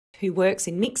who works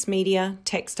in mixed media,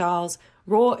 textiles,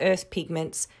 raw earth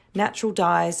pigments, natural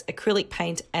dyes, acrylic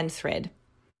paint and thread.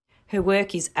 Her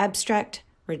work is abstract,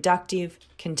 reductive,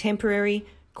 contemporary,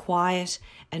 quiet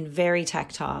and very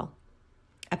tactile.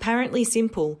 Apparently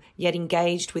simple, yet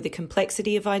engaged with the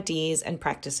complexity of ideas and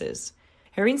practices.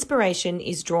 Her inspiration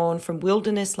is drawn from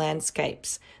wilderness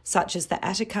landscapes, such as the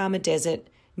Atacama Desert,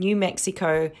 New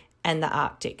Mexico, and the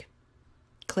Arctic.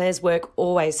 Claire's work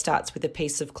always starts with a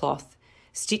piece of cloth.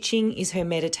 Stitching is her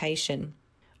meditation,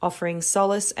 offering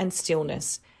solace and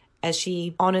stillness as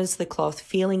she honours the cloth,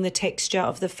 feeling the texture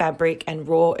of the fabric and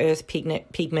raw earth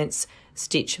pigments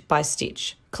stitch by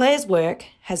stitch. Claire's work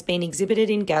has been exhibited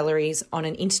in galleries on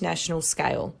an international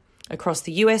scale across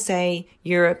the USA,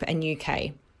 Europe and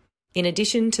UK. In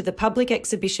addition to the public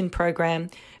exhibition program,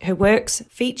 her works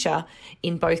feature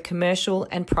in both commercial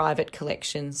and private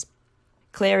collections.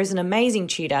 Claire is an amazing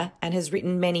tutor and has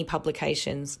written many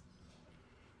publications.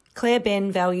 Claire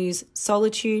Benn values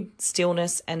solitude,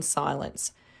 stillness and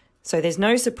silence, so there's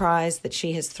no surprise that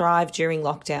she has thrived during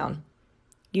lockdown,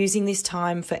 using this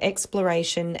time for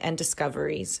exploration and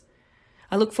discoveries.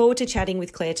 I look forward to chatting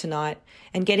with Claire tonight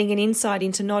and getting an insight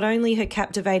into not only her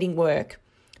captivating work,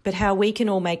 but how we can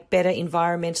all make better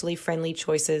environmentally friendly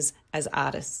choices as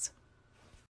artists.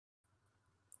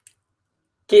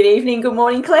 Good evening, good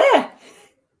morning, Claire.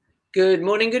 Good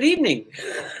morning, good evening.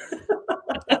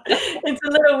 It's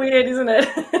a little weird, isn't it?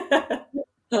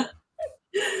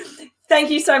 Thank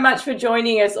you so much for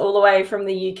joining us all the way from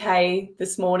the UK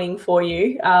this morning for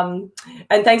you. And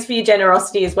thanks for your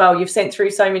generosity as well. You've sent through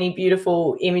so many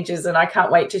beautiful images and I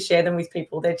can't wait to share them with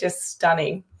people. They're just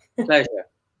stunning. Pleasure.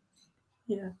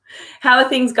 Yeah. How are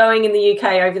things going in the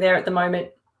UK over there at the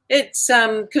moment? It's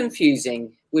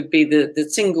confusing would be the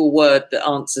single word that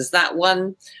answers that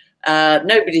one.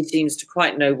 Nobody seems to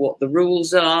quite know what the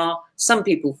rules are. Some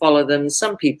people follow them,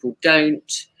 some people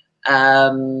don't.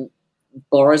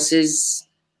 Boris is,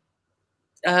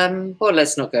 well,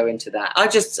 let's not go into that.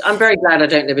 I'm very glad I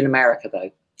don't live in America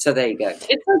though. So there you go.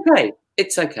 It's okay.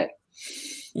 It's okay.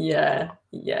 Yeah,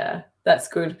 yeah. That's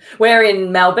good. We're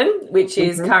in Melbourne, which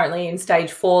is currently in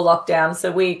stage 4 lockdown.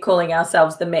 So we're calling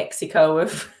ourselves the Mexico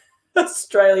of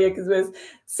Australia because we're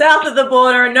south of the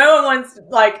border and no one wants,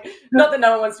 not that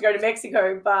no one wants to go to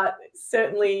Mexico, but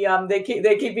certainly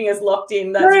they're keeping us locked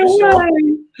in, that's for sure.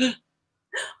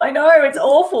 I know, it's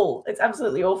awful. It's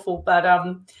absolutely awful. But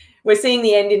we're seeing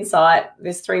the end in sight.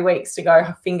 There's 3 weeks to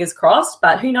go, fingers crossed.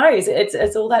 But who knows?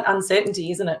 It's all that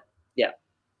uncertainty, isn't it? Yeah,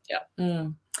 yeah.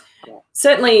 Yeah.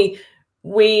 Certainly,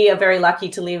 we are very lucky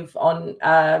to live on.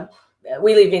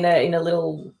 We live in a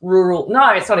little rural. No,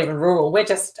 it's not even rural. We're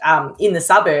just in the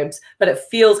suburbs, but it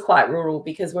feels quite rural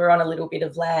because we're on a little bit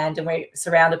of land and we're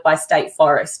surrounded by state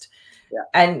forest. Yeah.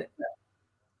 And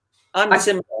I'm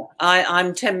similar.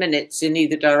 I'm 10 minutes in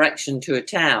either direction to a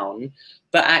town,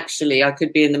 but actually I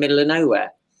could be in the middle of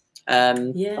nowhere.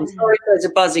 Yeah. I'm sorry if there's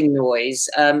a buzzing noise.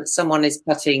 Someone is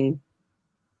cutting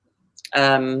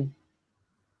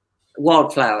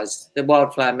wildflowers, the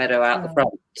wildflower meadow out the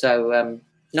front. So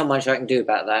not much I can do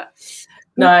about that.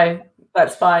 No,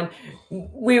 that's fine.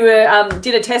 We were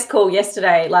did a test call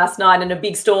last night, and a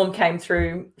big storm came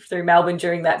through Melbourne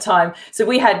during that time. So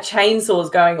we had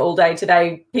chainsaws going all day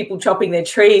today, people chopping their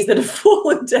trees that have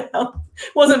fallen down.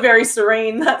 Wasn't very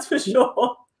serene, that's for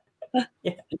sure.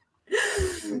 Yeah.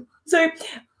 So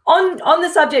on the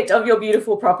subject of your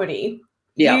beautiful property,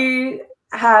 you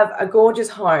have a gorgeous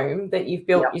home that you've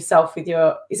built yourself with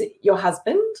is it your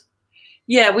husband?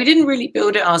 Yeah, we didn't really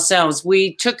build it ourselves.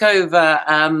 We took over,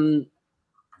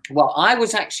 well, I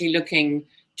was actually looking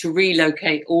to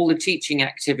relocate all the teaching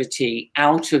activity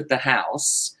out of the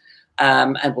house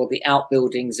and the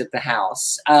outbuildings of the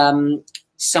house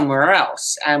somewhere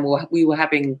else. And we were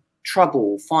having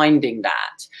trouble finding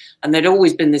that. And there'd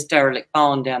always been this derelict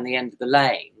barn down the end of the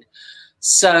lane.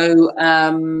 So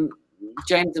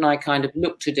James and I kind of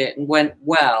looked at it and went,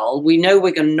 well, we know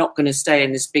we're not going to stay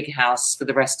in this big house for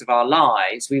the rest of our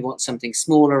lives. We want something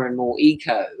smaller and more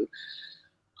eco.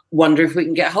 Wonder if we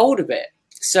can get hold of it.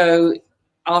 So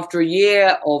after a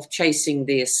year of chasing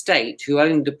the estate who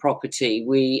owned the property,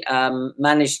 we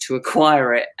managed to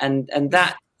acquire it. And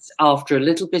that, after a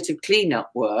little bit of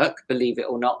cleanup work, believe it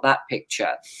or not, that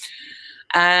picture.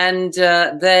 And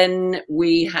then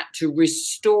we had to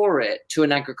restore it to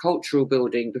an agricultural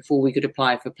building before we could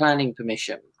apply for planning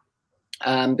permission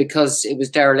because it was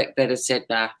derelict. They'd have said,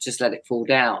 nah, just let it fall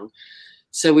down.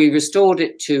 So we restored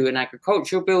it to an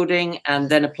agricultural building and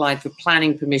then applied for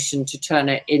planning permission to turn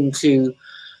it into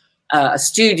a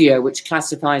studio, which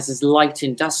classifies as light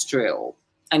industrial.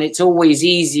 And it's always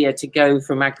easier to go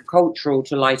from agricultural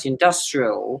to light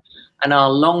industrial And our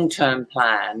long-term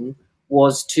plan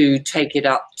was to take it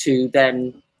up to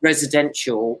then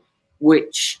residential,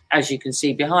 which, as you can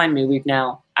see behind me, we've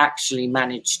now actually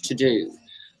managed to do.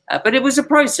 But it was a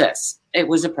process. It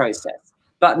was a process.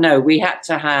 But no, we had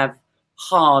to have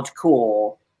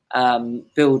hardcore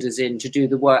builders in to do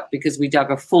the work, because we dug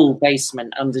a full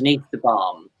basement underneath the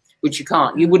barn, which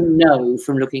you wouldn't know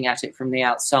from looking at it from the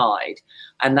outside.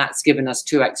 And that's given us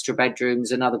 2 extra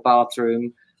bedrooms, another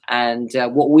bathroom, and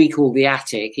what we call the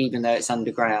attic, even though it's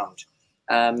underground.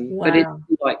 Wow. But it's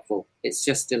delightful. It's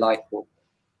just delightful.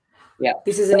 Yeah.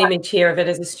 This is an image here of it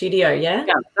as a studio, yeah?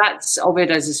 Yeah, that's of it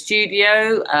as a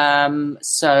studio.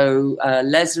 So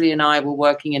Leslie and I were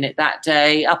working in it that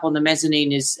day. Up on the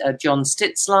mezzanine is John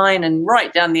Stitzline, and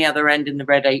right down the other end in the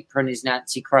red apron is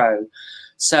Nancy Crowe.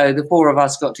 So the 4 of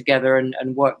us got together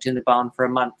and worked in the barn for a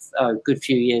month, a good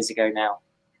few years ago now.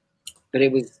 But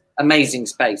it was amazing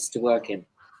space to work in.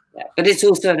 Yeah. But it's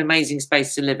also an amazing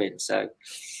space to live in. So,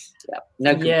 yeah.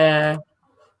 No.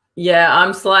 Yeah,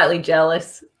 I'm slightly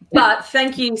jealous. But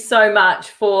thank you so much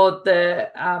for the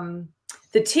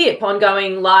tip on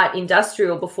going light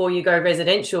industrial before you go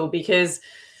residential, because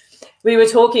we were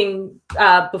talking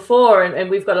before, and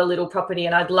we've got a little property,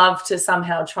 and I'd love to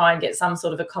somehow try and get some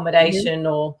sort of accommodation,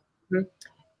 or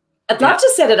I'd love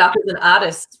to set it up as an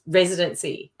artist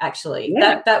residency, actually.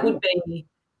 That would be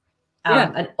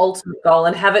an ultimate goal,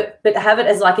 and have it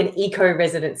as like an eco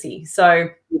residency. So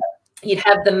you'd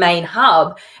have the main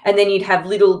hub, and then you'd have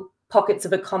little pockets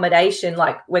of accommodation,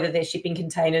 like whether they're shipping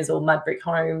containers or mud brick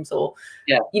homes, or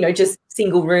just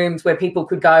single rooms where people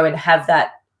could go and have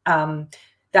that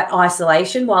that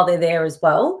isolation while they're there as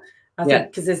well. I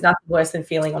think, because there's nothing worse than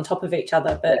feeling on top of each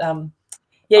other. But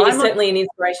you're certainly an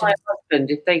inspiration. My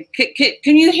husband, if they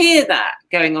can you hear that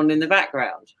going on in the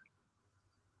background?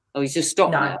 Oh, he's just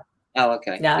stopped now. Oh,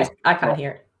 okay. No, I can't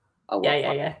hear it. Oh,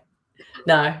 well, yeah.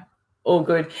 No, all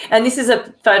good. And this is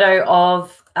a photo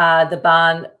of the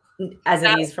barn as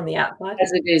it is from the outside.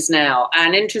 As it is now.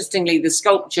 And interestingly, the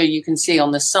sculpture you can see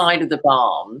on the side of the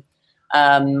barn,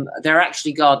 they're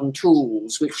actually garden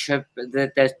tools, which have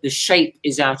the shape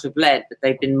is out of lead, but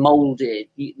they've been molded.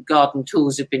 Garden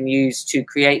tools have been used to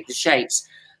create the shapes.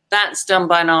 That's done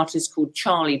by an artist called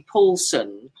Charlie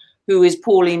Paulson, who is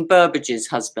Pauline Burbage's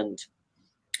husband.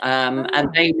 And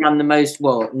they run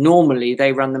normally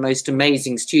they run the most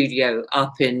amazing studio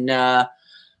up in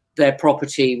their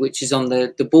property, which is on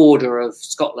the border of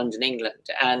Scotland and England.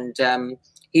 And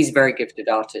he's a very gifted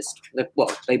artist.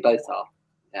 Well, they both are.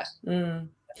 Yeah.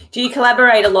 Do you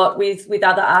collaborate a lot with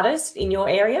other artists in your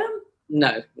area?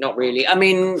 No, not really. I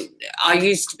mean, I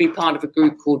used to be part of a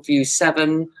group called View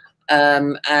 7,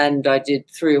 and I did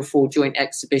 3 or 4 joint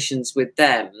exhibitions with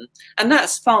them, and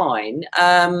that's fine.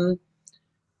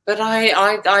 But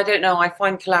I don't know. I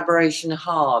find collaboration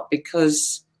hard,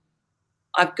 because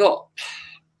I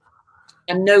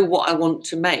know what I want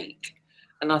to make,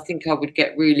 and I think I would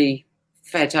get really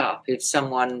fed up if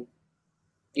someone,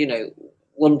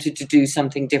 wanted to do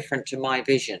something different to my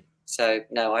vision. So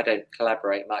no, I don't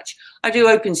collaborate much. I do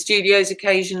open studios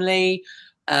occasionally.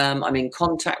 I'm in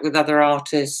contact with other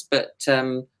artists, but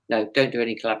no, don't do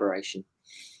any collaboration.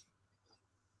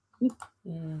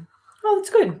 Oh, that's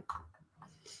good.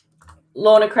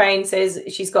 Lorna Crane says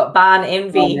she's got barn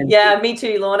envy. Yeah, me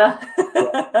too, Lorna.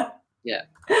 Yeah.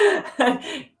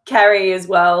 Carrie as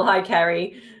well. Hi,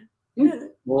 Carrie.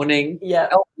 Morning. Yeah.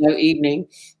 Oh, no, evening.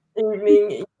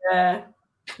 Evening.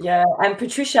 Yeah. And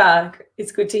Patricia,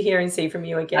 it's good to hear and see from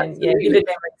you again. Absolutely. Yeah, vivid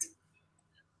memories.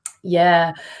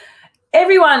 Yeah.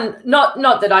 Everyone,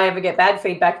 not that I ever get bad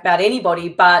feedback about anybody,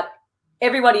 but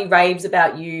everybody raves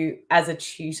about you as a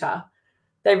tutor.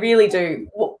 They really do.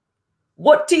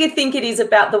 What do you think it is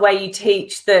about the way you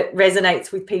teach that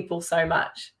resonates with people so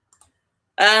much?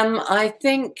 I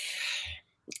think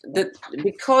that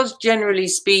because, generally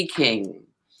speaking,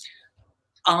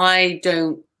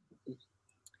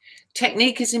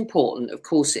 technique is important, of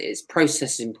course it is.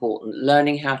 Process is important.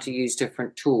 Learning how to use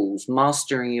different tools,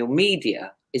 mastering your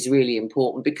media is really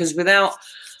important, because without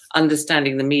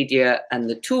understanding the media and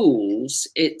the tools,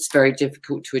 it's very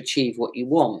difficult to achieve what you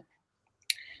want.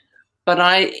 But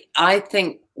I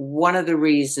think one of the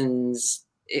reasons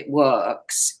it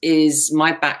works is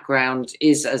my background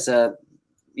is as a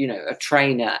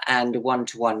trainer and a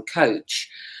one-to-one coach.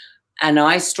 And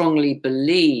I strongly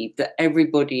believe that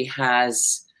everybody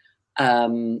has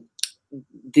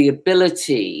the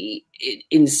ability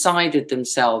inside of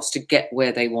themselves to get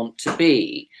where they want to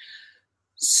be.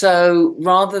 So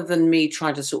rather than me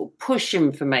trying to sort of push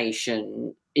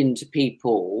information into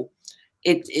people,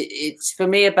 it's for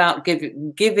me about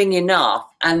giving enough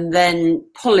and then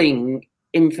pulling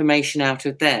information out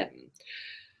of them.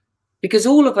 because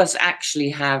all of us actually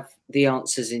have the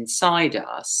answers inside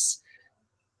us,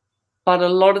 but a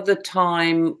lot of the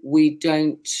time we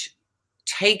don't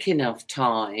take enough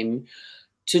time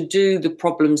to do the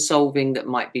problem solving that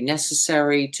might be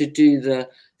necessary, to do the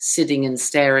sitting and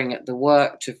staring at the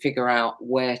work to figure out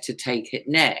where to take it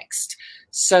next.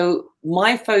 So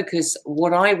my focus,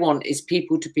 what I want is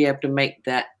people to be able to make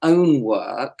their own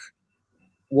work,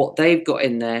 what they've got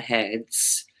in their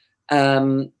heads,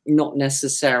 not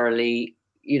necessarily,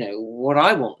 you know, what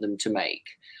I want them to make.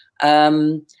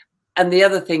 And the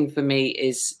other thing for me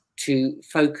is to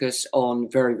focus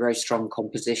on very, very strong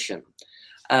composition,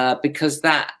 because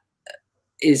that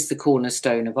is the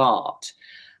cornerstone of art.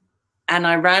 And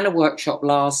I ran a workshop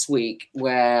last week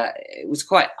where it was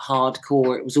quite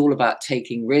hardcore. It was all about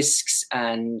taking risks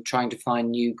and trying to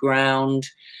find new ground.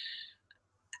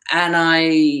 And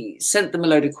I sent them a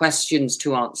load of questions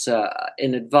to answer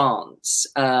in advance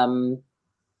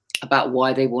about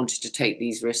why they wanted to take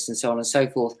these risks and so on and so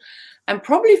forth. And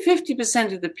probably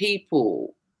 50% of the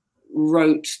people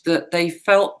wrote that they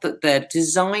felt that their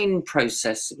design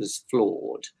process was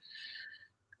flawed.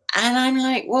 And I'm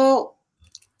like, well,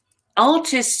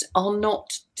 artists are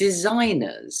not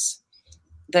designers.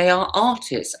 They are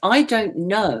artists. I don't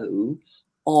know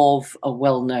of a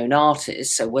well-known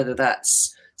artist, so whether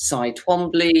that's Cy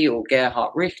Twombly or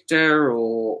Gerhard Richter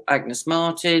or Agnes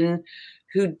Martin,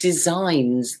 who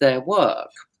designs their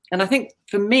work. And I think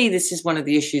for me, this is one of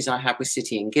the issues I have with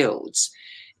City and Guilds,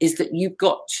 is that you've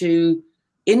got to,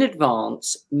 in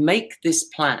advance, make this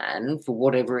plan for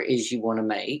whatever it is you want to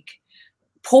make,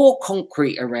 pour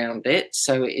concrete around it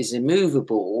so it is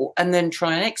immovable, and then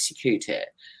try and execute it.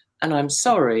 And I'm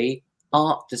sorry,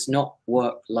 art does not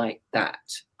work like that.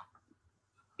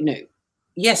 You know,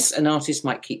 yes, an artist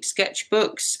might keep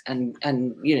sketchbooks and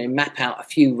you know, map out a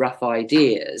few rough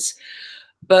ideas,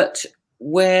 but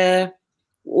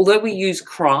although we use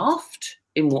craft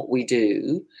in what we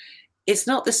do, it's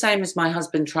not the same as my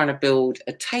husband trying to build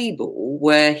a table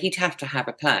where he'd have to have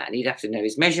a plan. He'd have to know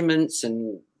his measurements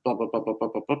and blah, blah, blah, blah, blah,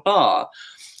 blah, blah, blah.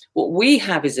 What we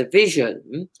have is a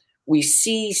vision. We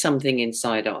see something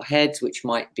inside our heads, which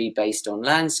might be based on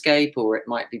landscape, or it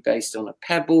might be based on a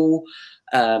pebble,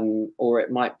 or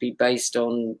it might be based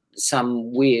on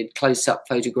some weird close-up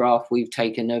photograph we've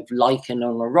taken of lichen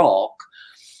on a rock,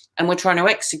 and we're trying to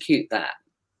execute that.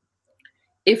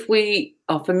 If we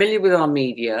are familiar with our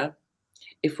media,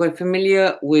 if we're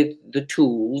familiar with the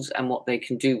tools and what they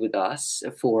can do with us,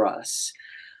 for us,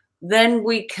 then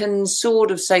we can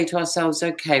sort of say to ourselves,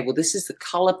 okay, well, this is the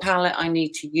color palette I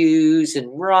need to use, and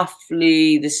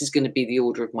roughly this is going to be the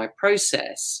order of my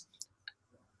process.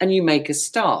 And you make a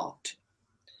start.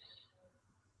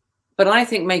 But I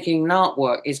think making an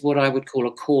artwork is what I would call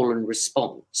a call and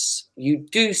response. You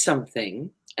do something,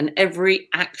 and every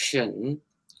action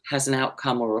has an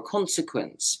outcome or a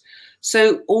consequence.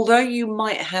 So although you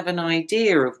might have an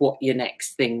idea of what your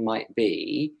next thing might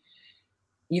be,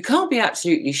 you can't be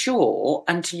absolutely sure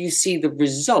until you see the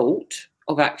result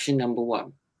of action number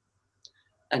one.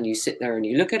 And you sit there and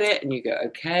you look at it and you go,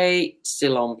 okay,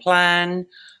 still on plan.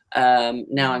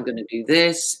 Now I'm going to do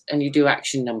this. And you do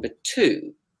action number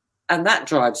two. And that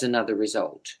drives another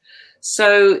result.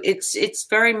 So it's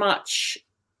very much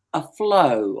a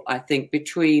flow, I think,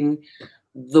 between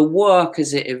the work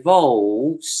as it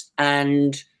evolves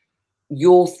and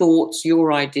your thoughts,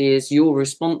 your ideas, your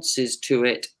responses to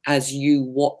it as you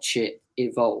watch it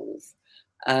evolve.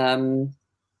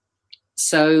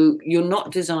 So you're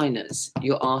not designers,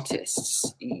 you're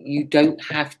artists. You don't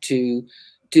have to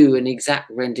do an exact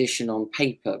rendition on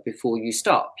paper before you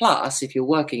start. Plus, if you're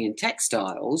working in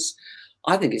textiles,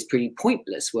 I think it's pretty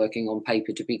pointless working on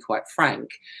paper, to be quite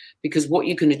frank, because what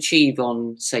you can achieve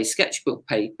on, say, sketchbook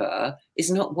paper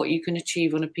is not what you can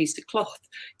achieve on a piece of cloth,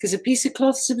 because a piece of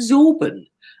cloth is absorbent.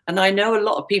 And I know a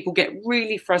lot of people get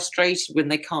really frustrated when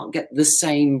they can't get the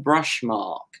same brush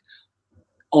mark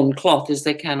on cloth as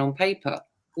they can on paper.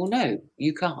 Well, no,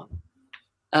 you can't.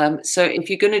 So if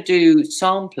you're going to do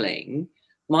sampling,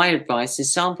 my advice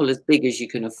is sample as big as you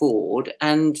can afford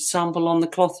and sample on the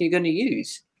cloth you're going to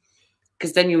use,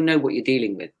 because then you'll know what you're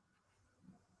dealing with.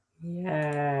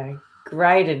 Yeah,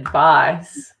 great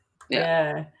advice.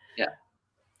 Yeah.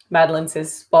 Madeline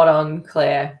says, spot on,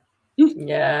 Claire.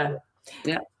 Yeah.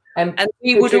 And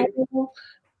we would all,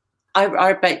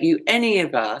 I bet you any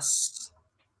of us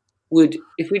would,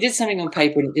 if we did something on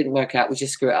paper and it didn't work out, we'd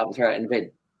just screw it up and throw it in the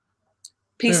bin.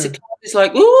 Piece of cloth is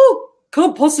like, oh,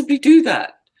 can't possibly do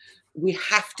that. We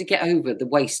have to get over the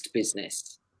waste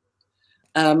business.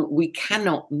 We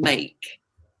cannot make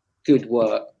good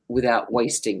work without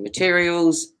wasting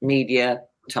materials, media,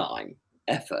 time,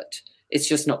 effort. It's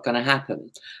just not going to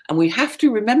happen. And we have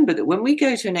to remember that when we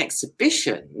go to an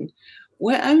exhibition,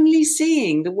 we're only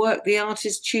seeing the work the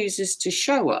artist chooses to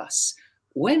show us.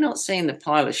 We're not seeing the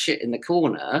pile of shit in the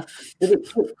corner that it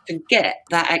took to get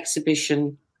that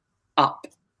exhibition up.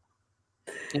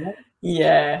 You know?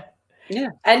 Yeah.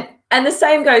 Yeah. And the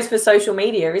same goes for social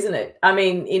media, isn't it? I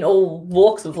mean, in all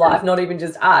walks of life, not even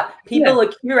just art. People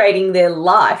are curating their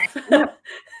life.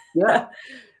 Yeah.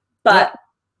 But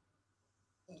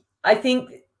I think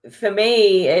for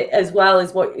me, as well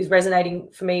as what is resonating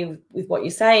for me with what you're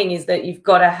saying, is that you've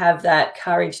got to have that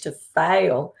courage to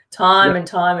fail time and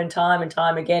time and time and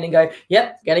time again and go,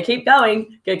 yep, going to keep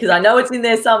going because I know it's in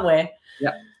there somewhere.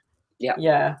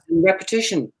 Yeah. And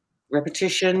repetition,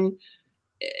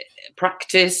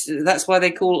 practice. That's why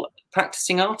they call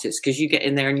practicing artists, because you get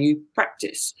in there and you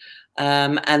practice.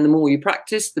 And the more you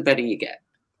practice, the better you get.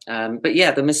 But yeah,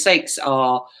 the mistakes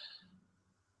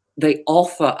they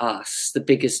offer us the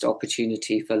biggest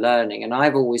opportunity for learning. And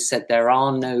I've always said there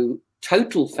are no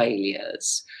total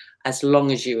failures as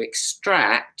long as you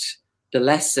extract the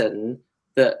lesson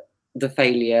that the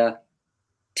failure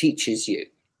teaches you.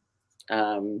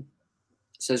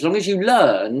 So as long as you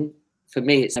learn, for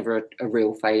me, it's never a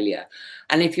real failure.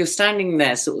 And if you're standing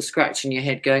there sort of scratching your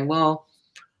head going, well,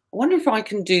 I wonder if I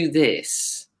can do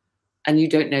this, and you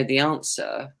don't know the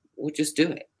answer, well, just do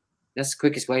it. That's the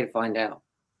quickest way to find out.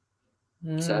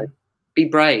 So be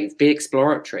brave, be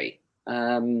exploratory,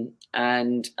 but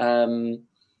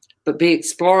be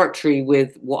exploratory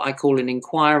with what I call an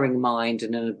inquiring mind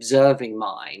and an observing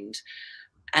mind,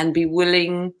 and be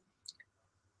willing.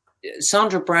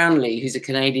 Sandra Brownlee, who's a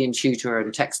Canadian tutor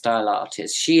and textile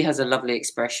artist, she has a lovely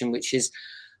expression, which is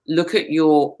look at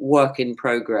your work in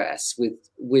progress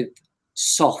with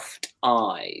soft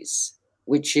eyes,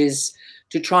 which is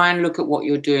to try and look at what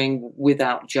you're doing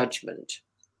without judgment.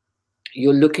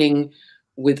 You're looking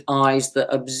with eyes that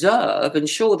observe, and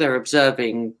sure, they're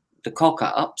observing the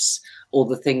cock-ups or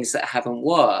the things that haven't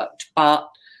worked, but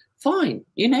fine,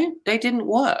 you know, they didn't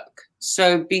work.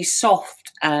 So be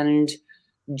soft and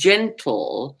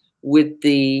gentle with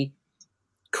the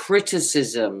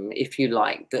criticism, if you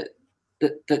like,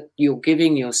 that you're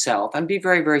giving yourself, and be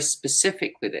very, very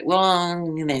specific with it.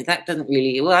 Well, you know, that doesn't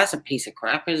really, well, that's a piece of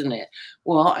crap, isn't it?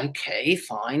 Well, okay,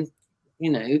 fine. You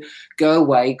know, go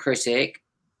away, critic.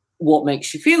 What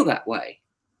makes you feel that way?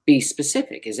 Be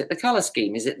specific. Is it the color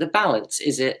scheme? Is it the balance?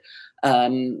 Is it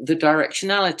the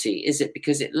directionality? Is it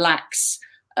because it lacks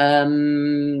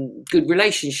good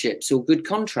relationships or good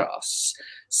contrasts?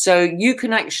 So you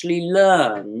can actually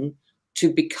learn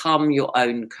to become your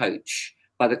own coach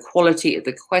by the quality of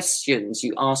the questions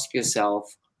you ask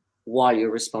yourself while you're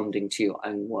responding to your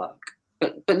own work.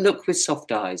 But look with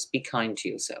soft eyes. Be kind to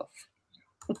yourself.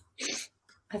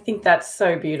 I think that's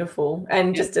so beautiful,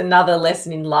 and just another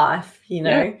lesson in life, you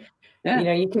know. You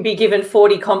know, you can be given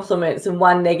 40 compliments and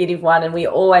one negative one, and we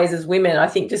always, as women, I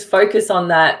think, just focus on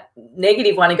that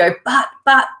negative one and go,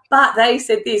 but they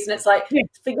said this, and it's like,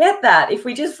 forget that. If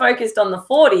we just focused on the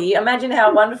 40, imagine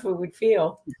how wonderful we'd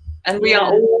feel. And we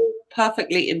are all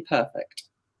perfectly imperfect.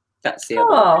 That's the other.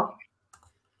 Oh,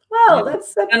 well,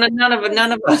 that's and none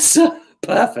of us are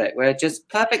perfect. We're just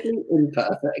perfectly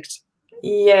imperfect.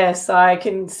 Yes, I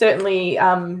can certainly.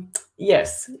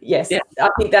 Yes. I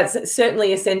think that's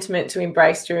certainly a sentiment to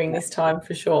embrace during this time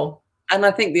for sure. And I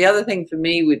think the other thing for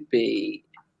me would be,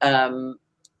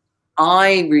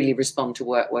 I really respond to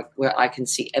work where I can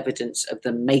see evidence of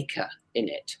the maker in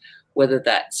it, whether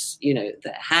that's, you know,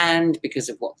 their hand because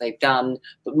of what they've done,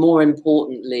 but more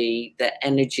importantly, their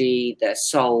energy, their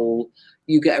soul.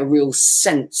 You get a real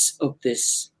sense of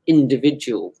this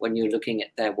individual when you're looking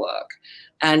at their work.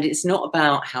 And it's not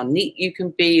about how neat you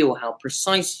can be or how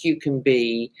precise you can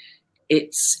be.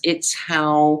 It's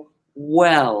how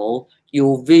well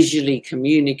you're visually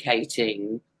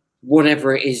communicating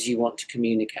whatever it is you want to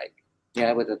communicate.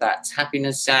 Yeah, whether that's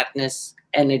happiness, sadness,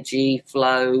 energy,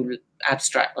 flow,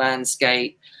 abstract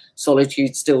landscape,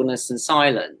 solitude, stillness, and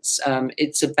silence.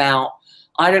 It's about,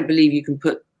 I don't believe you can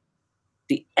put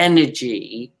the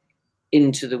energy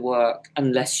into the work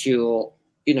unless you're,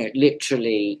 you know,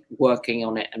 literally working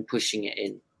on it and pushing it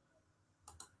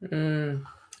in.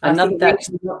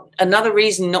 Another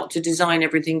reason not to design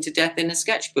everything to death in a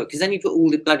sketchbook, because then you put all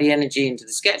the bloody energy into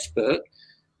the sketchbook,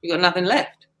 you've got nothing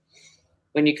left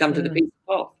when you come to the piece of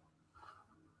cloth.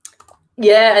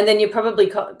 Yeah, and then you're probably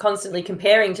constantly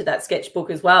comparing to that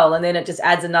sketchbook as well, and then it just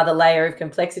adds another layer of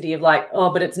complexity of like,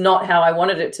 oh, but it's not how I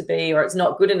wanted it to be, or it's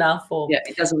not good enough, or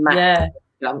it doesn't matter.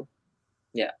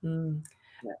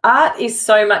 Art is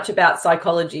so much about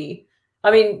psychology.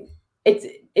 I mean,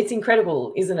 it's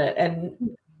incredible, isn't it?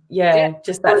 And yeah,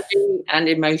 just that. And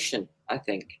emotion, I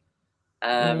think.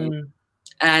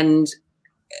 And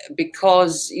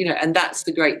because, you know, and that's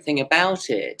the great thing about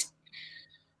it.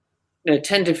 You know,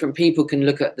 10 different people can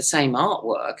look at the same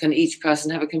artwork and each person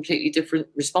have a completely different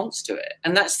response to it.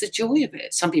 And that's the joy of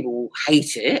it. Some people will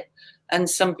hate it and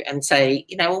say,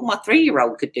 you know, well, my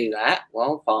 3-year-old could do that.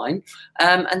 Well, fine.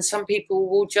 And some people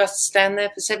will just stand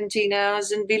there for 17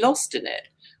 hours and be lost in it.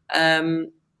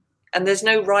 And there's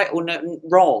no right or no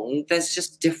wrong. There's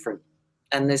just different.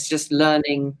 And there's just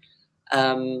learning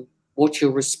what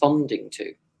you're responding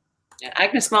to. Yeah,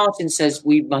 Agnes Martin says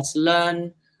we must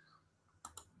learn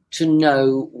to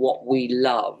know what we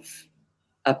love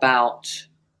about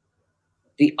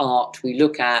the art we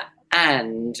look at.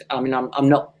 And I mean, I'm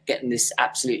not getting this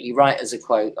absolutely right as a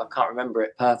quote. I can't remember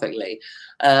it perfectly.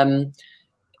 And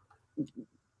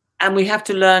we have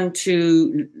to learn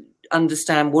to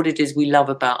understand what it is we love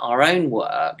about our own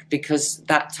work, because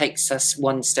that takes us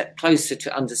one step closer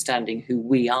to understanding who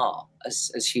we are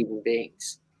as human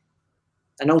beings.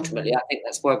 And ultimately, I think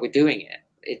that's why we're doing it.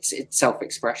 It's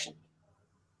self-expression.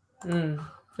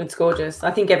 It's gorgeous.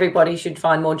 I think everybody should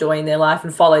find more joy in their life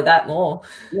and follow that more.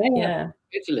 Yeah.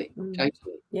 Totally.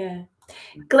 Yeah.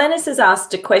 Glenys has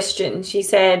asked a question. She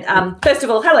said, first of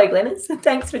all, hello, Glenys.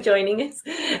 Thanks for joining us.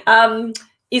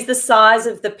 Is the size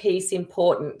of the piece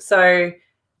important? So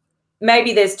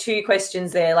maybe there's 2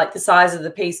 questions there, like the size of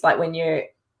the piece, like when you're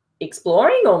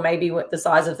exploring, or maybe what the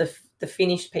size of the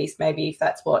finished piece, maybe, if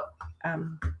that's what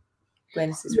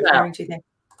Glenys is referring to there.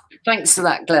 Thanks for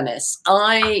that, Glenys.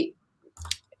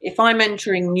 If I'm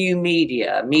entering new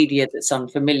media that's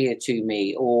unfamiliar to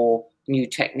me, or new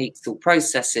techniques or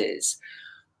processes,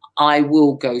 I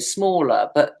will go smaller.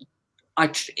 But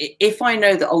if I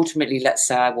know that ultimately, let's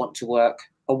say I want to work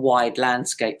a wide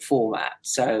landscape format,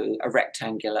 so a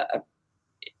rectangular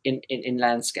in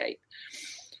landscape,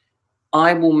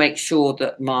 I will make sure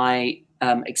that my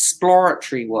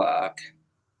exploratory work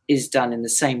is done in the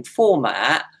same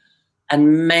format,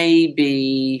 and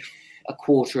maybe a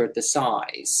quarter of the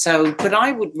size. So, but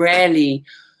I would rarely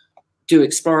do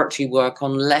exploratory work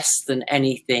on less than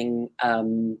anything,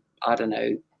 I don't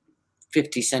know,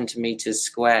 50 centimeters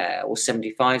square or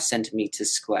 75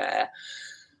 centimeters square,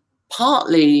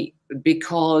 partly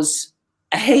because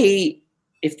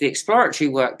if the exploratory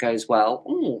work goes well,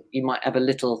 you might have a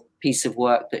little piece of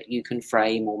work that you can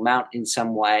frame or mount in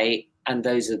some way, and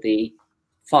those are the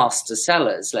faster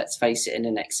sellers, let's face it, in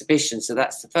an exhibition. So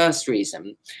that's the first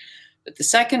reason. But the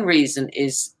second reason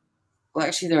is, well,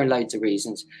 actually there are loads of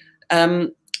reasons.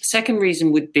 Second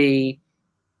reason would be,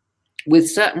 with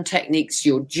certain techniques,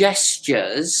 your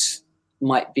gestures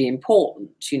might be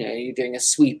important. You know, you're doing a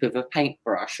sweep of a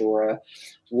paintbrush or a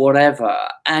whatever,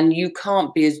 and you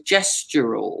can't be as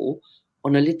gestural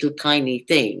on a little tiny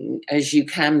thing as you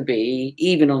can be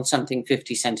even on something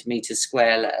 50 centimeters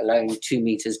square, let alone 2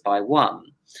 meters by 1.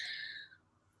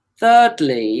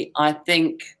 Thirdly, I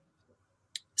think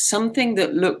something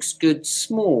that looks good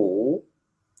small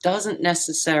doesn't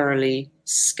necessarily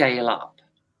scale up,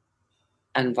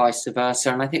 and vice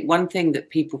versa. And I think one thing that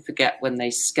people forget when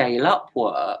they scale up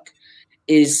work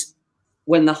is,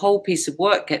 when the whole piece of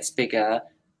work gets bigger,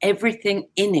 everything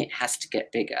in it has to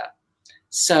get bigger.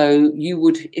 So you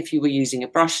would, if you were using a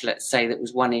brush, let's say, that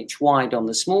was 1 inch wide on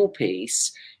the small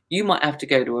piece, you might have to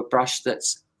go to a brush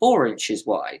that's 4 inches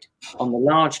wide on the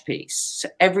large piece. So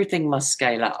everything must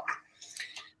scale up.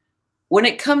 When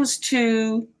it comes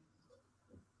to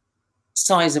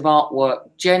size of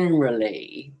artwork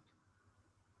generally,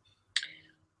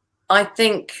 I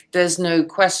think there's no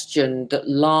question that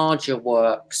larger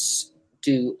works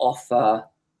do offer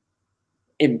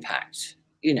impact.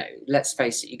 You know, let's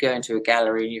face it, you go into a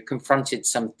gallery and you're confronted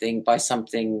by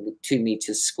something 2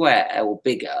 meters square or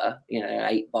bigger, you know,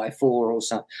 8 by 4 or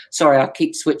something. Sorry, I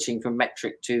keep switching from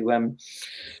metric to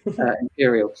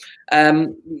imperial.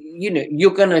 You know,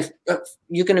 you're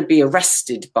gonna be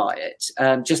arrested by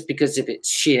it just because of its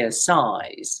sheer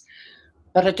size.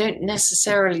 But I don't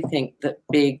necessarily think that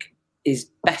big is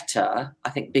better.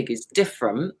 I think big is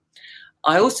different.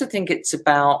 I also think it's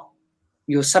about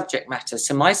your subject matter.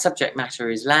 So my subject matter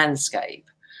is landscape,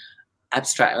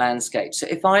 abstract landscape. So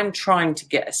if I'm trying to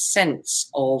get a sense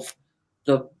of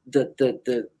the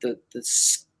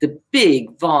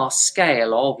big, vast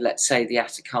scale of, let's say, the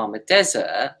Atacama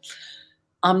Desert,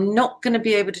 I'm not going to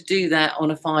be able to do that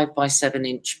on a 5 by 7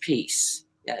 inch piece.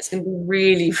 Yeah, it's going to be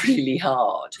really, really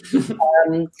hard.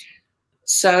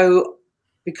 So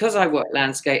because I work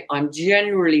landscape, I'm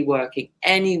generally working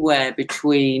anywhere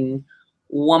between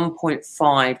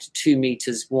 1.5 to 2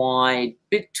 meters wide,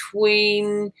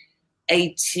 between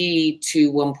 80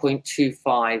 to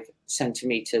 1.25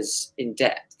 centimeters in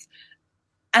depth.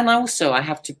 And also I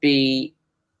have to be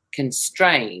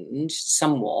constrained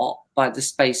somewhat by the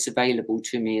space available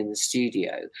to me in the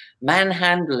studio.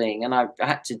 Manhandling, and I've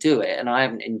had to do it and I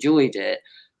haven't enjoyed it,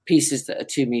 pieces that are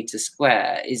 2 meters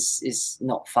square is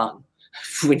not fun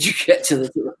when you get to the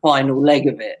sort of final leg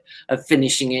of it, of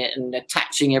finishing it and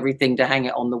attaching everything to hang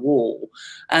it on the wall.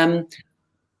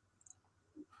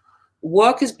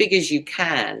 Work as big as you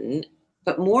can,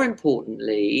 but more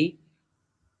importantly,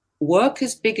 work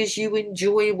as big as you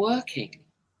enjoy working.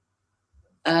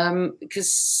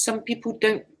 Because some people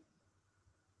don't,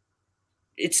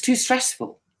 it's too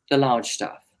stressful, the large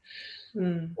stuff.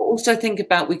 Also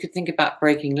we could think about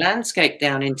breaking landscape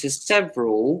down into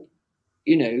several,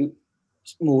 you know,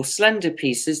 more slender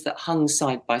pieces that hung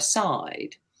side by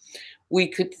side. We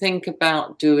could think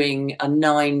about doing a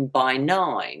 9 by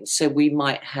 9. So we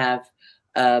might have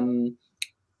 9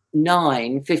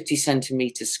 50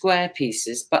 centimeter square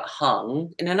pieces, but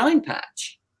hung in a 9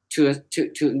 patch to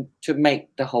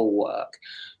make the whole work.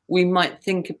 We might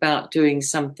think about doing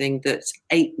something that's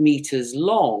 8 meters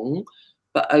long,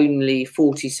 but only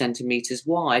 40 centimeters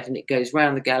wide, and it goes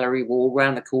round the gallery wall,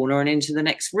 round the corner and into the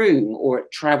next room, or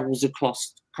it travels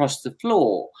across the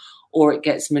floor, or it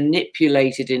gets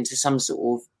manipulated into some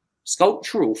sort of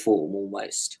sculptural form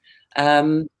almost.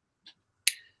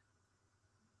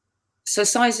 So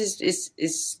size is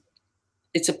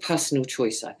it's a personal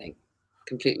choice, I think,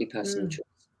 completely personal choice.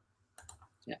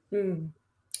 Yeah.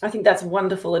 I think that's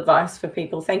wonderful advice for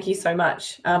people. Thank you so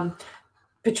much.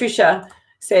 Patricia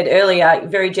said earlier,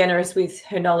 very generous with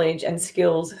her knowledge and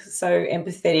skills, so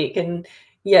empathetic. And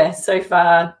yeah, so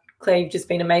far, Claire, you've just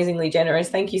been amazingly generous.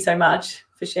 Thank you so much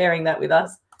for sharing that with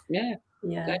us. Yeah.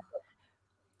 Yeah.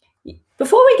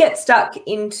 Before we get stuck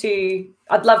into,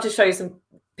 I'd love to show some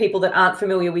people that aren't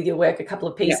familiar with your work a couple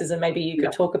of pieces, and maybe you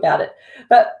could talk about it.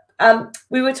 But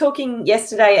we were talking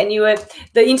yesterday and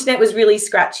the internet was really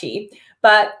scratchy,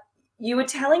 but you were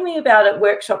telling me about a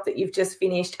workshop that you've just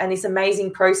finished and this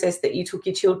amazing process that you took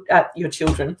your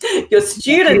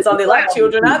students on. They're like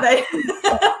children, aren't they?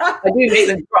 I do make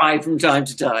them cry from time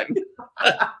to time.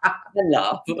 I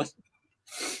laugh.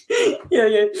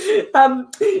 Yeah.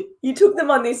 You took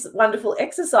them on this wonderful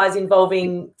exercise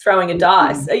involving throwing a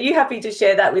dice. Are you happy to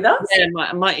share that with us? Yeah,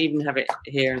 I might even have it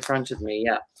here in front of me.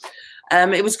 Yeah.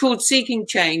 It was called Seeking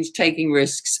Change, Taking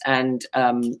Risks and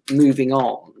Moving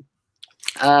On.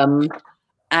 On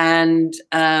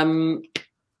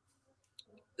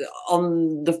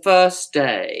the first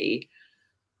day,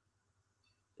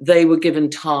 they were given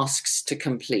tasks to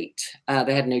complete.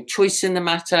 They had no choice in the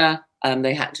matter.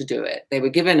 They had to do it. They were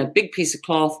given a big piece of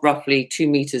cloth, roughly 2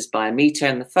 meters by a meter.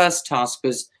 And the first task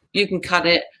was, you can cut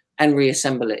it and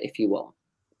reassemble it if you want.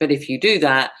 But if you do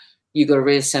that, you've got to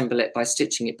reassemble it by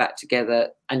stitching it back together.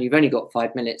 And you've only got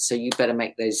 5 minutes. So you better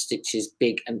make those stitches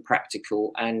big and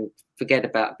practical and forget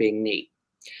about being neat.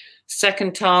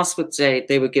 Second task would say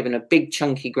they were given a big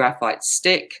chunky graphite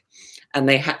stick and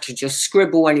they had to just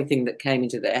scribble anything that came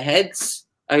into their heads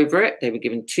over it. They were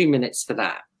given 2 minutes for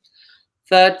that.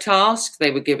 Third task, they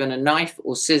were given a knife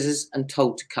or scissors and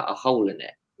told to cut a hole in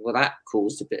it. Well, that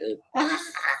caused a bit of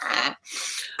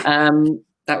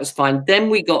that was fine. Then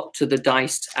we got to the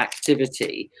diced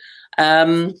activity.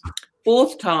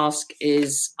 Fourth task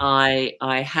is I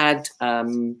had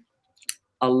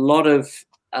a lot of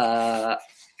I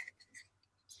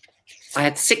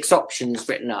had 6 options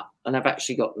written up, and I've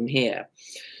actually got them here.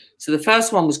 So the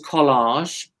first one was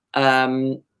collage.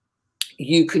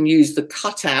 You can use the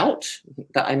cutout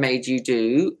that I made you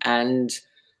do and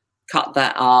cut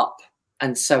that up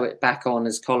and sew it back on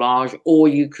as collage, or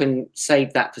you can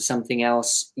save that for something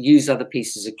else, use other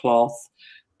pieces of cloth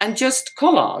and just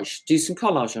collage, do some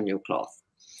collage on your cloth.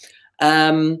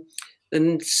 The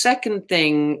second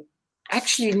thing,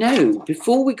 actually, no,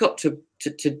 before we got to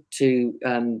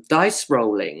dice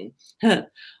rolling,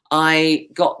 I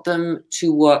got them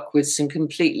to work with some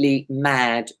completely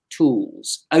mad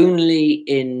tools, only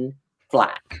in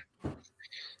black.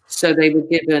 So they were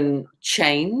given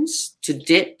chains to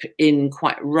dip in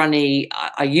quite runny.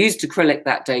 I used acrylic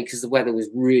that day because the weather was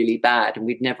really bad and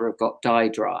we'd never have got dye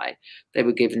dry. They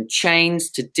were given chains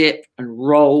to dip and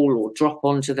roll or drop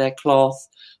onto their cloth,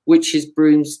 witches'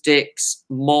 broomsticks,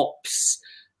 mops,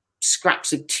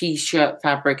 scraps of t-shirt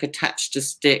fabric attached to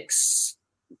sticks,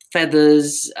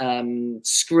 feathers,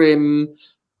 scrim,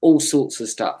 all sorts of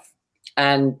stuff.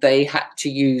 And they had to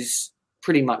use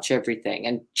pretty much everything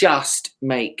and just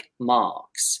make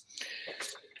marks.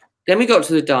 Then we got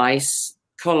to the dice.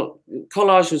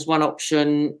 Collage was one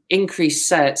option,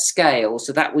 increased scale.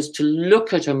 So that was to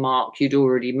look at a mark you'd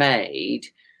already made,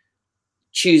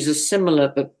 choose a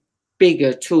similar but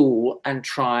bigger tool and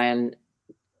try and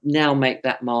now make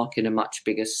that mark in a much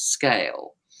bigger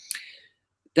scale.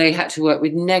 They had to work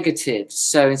with negatives.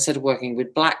 So instead of working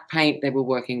with black paint, they were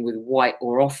working with white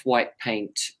or off-white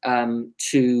paint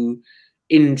to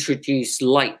introduce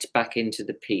light back into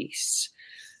the piece.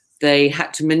 They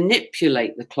had to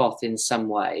manipulate the cloth in some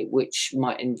way, which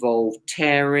might involve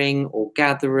tearing or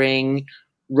gathering,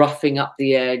 roughing up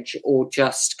the edge, or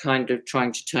just kind of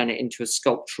trying to turn it into a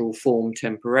sculptural form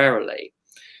temporarily.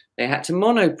 They had to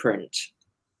monoprint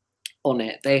on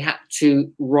it. They had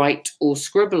to write or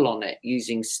scribble on it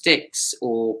using sticks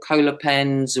or cola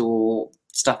pens or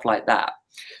stuff like that.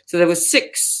 So there were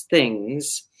 6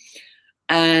 things,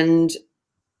 and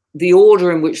the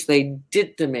order in which they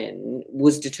did them in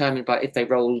was determined by, if they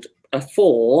rolled a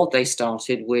 4, they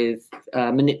started with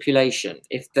manipulation.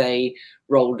 If they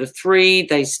rolled a 3,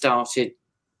 they started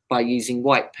by using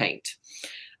white paint,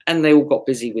 and they all got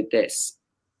busy with this.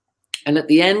 And at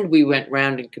the end, we went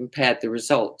round and compared the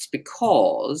results,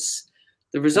 because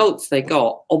the results they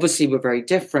got obviously were very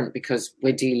different, because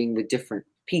we're dealing with different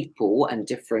people and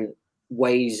different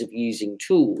ways of using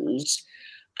tools.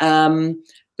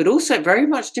 But also it very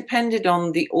much depended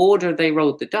on the order they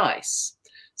rolled the dice.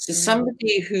 So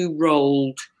somebody who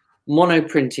rolled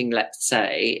monoprinting, let's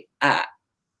say, that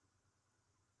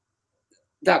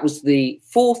was the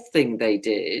 4th thing they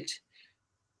did,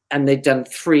 and they'd done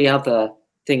 3 other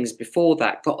things before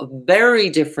that, got a very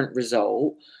different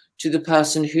result to the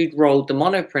person who'd rolled the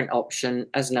monoprint option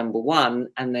as number 1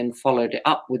 and then followed it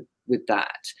up with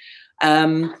that.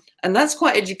 And that's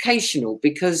quite educational,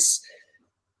 because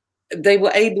they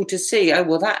were able to see, oh,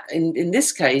 well, that in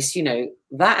this case, you know,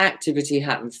 that activity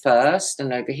happened first,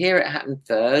 and over here it happened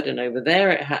 3rd, and over there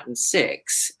it happened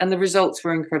 6th, and the results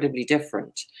were incredibly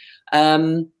different.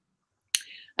 And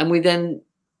we then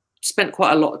spent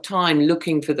quite a lot of time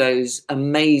looking for those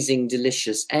amazing,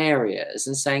 delicious areas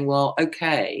and saying, well,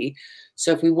 okay,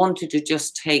 so if we wanted to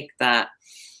just take that,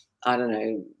 I don't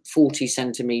know, 40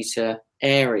 centimetre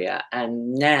area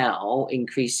and now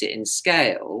increase it in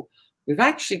scale, we've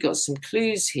actually got some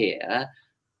clues here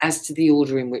as to the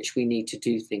order in which we need to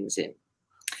do things in.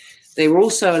 They were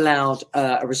also allowed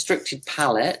a restricted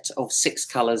palette of 6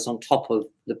 colours on top of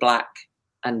the black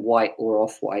and white or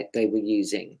off-white they were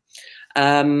using.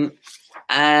 And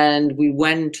we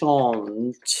went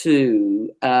on to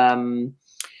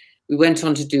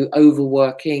do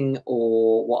overworking,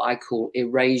 or what I call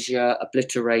erasure,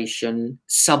 obliteration,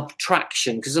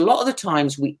 subtraction, because a lot of the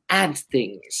times we add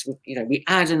things, you know, we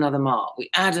add another mark, we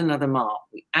add another mark,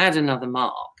 we add another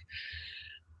mark.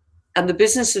 And the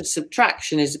business of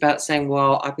subtraction is about saying,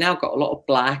 well, I've now got a lot of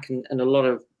black and a lot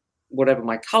of whatever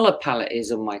my color palette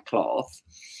is on my cloth.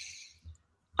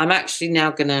 I'm actually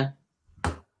now going to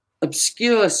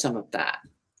obscure some of that.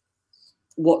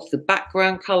 What's the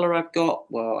background color I've got?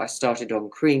 Well, I started on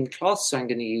cream cloth, so I'm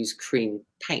going to use cream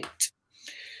paint.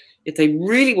 If they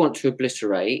really want to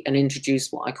obliterate and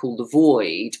introduce what I call the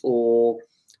void, or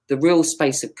the real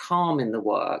space of calm in the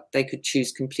work, they could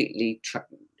choose completely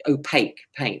opaque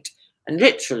paint and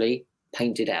literally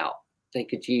paint it out. They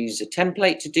could use a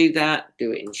template to do that,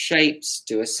 do it in shapes,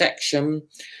 do a section.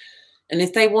 And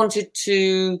if they wanted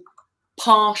to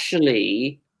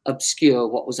partially obscure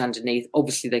what was underneath,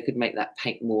 obviously they could make that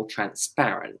paint more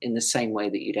transparent, in the same way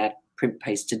that you'd add print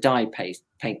paste to dye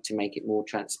paint to make it more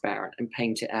transparent and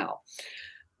paint it out.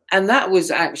 And that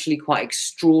was actually quite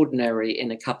extraordinary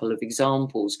in a couple of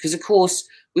examples, because of course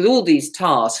with all these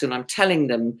tasks, and I'm telling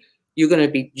them you're going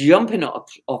to be jumping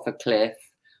off a cliff,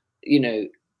 you know,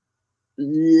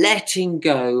 letting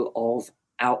go of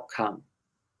outcome,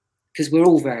 because we're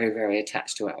all very, very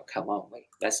attached to outcome, aren't we?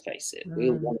 Let's face it. We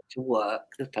all want it to work.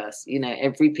 The person, you know,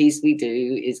 every piece we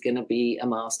do is going to be a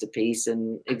masterpiece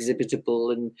and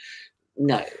exhibitable, and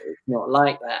no, it's not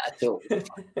like that at all.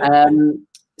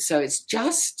 So it's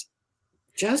just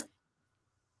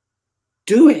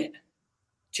do it.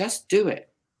 Just do it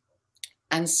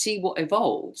and see what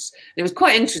evolves. And it was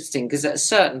quite interesting, because at a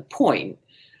certain point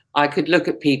I could look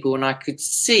at people and I could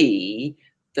see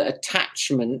the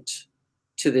attachment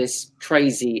to this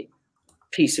crazy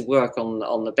piece of work on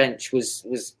the bench was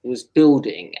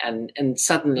building, and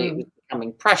suddenly it was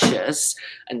becoming precious,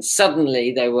 and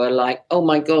suddenly they were like, oh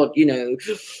my God, you know,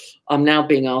 I'm now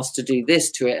being asked to do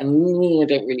this to it, and I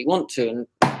don't really want to. And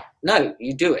no,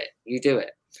 you do it, you do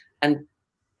it. And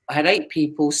I had 8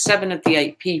 people, 7 of the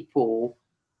 8 people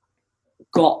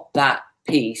got that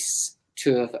piece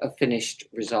to a finished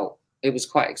result. It was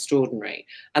quite extraordinary.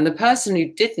 And the person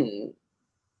who didn't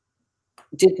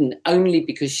didn't, only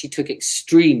because she took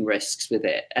extreme risks with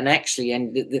it, and actually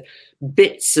ended the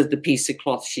bits of the piece of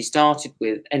cloth she started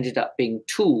with ended up being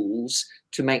tools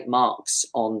to make marks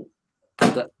on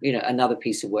the, another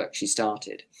piece of work she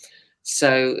started.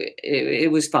 So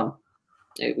it was fun.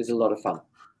 It was a lot of fun.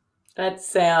 That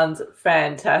sounds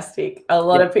fantastic. A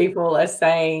lot of people are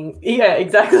saying, yeah,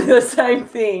 exactly the same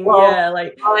thing. Well, yeah,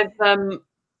 like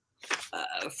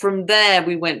from there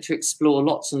we went to explore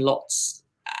lots and lots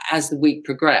as the week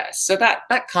progressed. So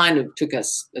that kind of took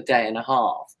us a day and a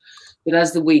half. But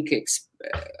as the week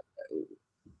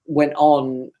went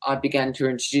on, I began to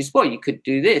introduce, well, you could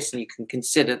do this, and you can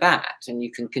consider that, and you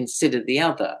can consider the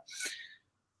other.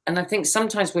 And I think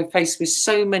sometimes we're faced with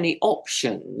so many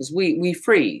options, we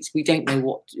freeze. We don't know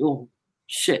what, oh,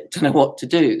 shit, don't know what to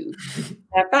do.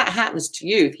 Now, if that happens to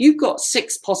you, if you've got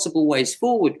 6 possible ways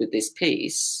forward with this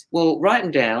piece, well, write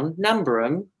them down, number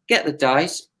them, get the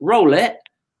dice, roll it,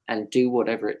 and do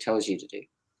whatever it tells you to do.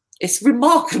 It's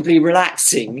remarkably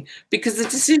relaxing, because the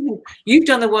decision, you've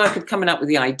done the work of coming up with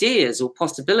the ideas or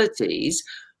possibilities,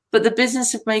 but the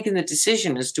business of making the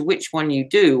decision as to which one you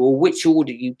do or which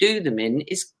order you do them in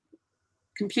is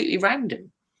completely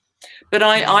random. But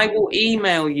I will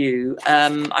email you.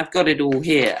 I've got it all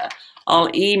here. I'll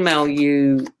email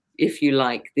you, if you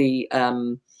like, the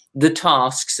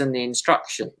tasks and the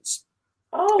instructions.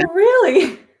 Oh,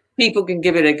 really? People can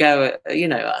give it a go at,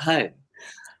 at home.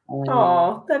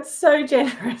 Oh, that's so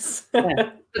generous.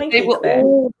 Yeah. They were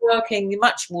all working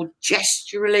much more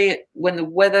gesturally. When the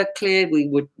weather cleared,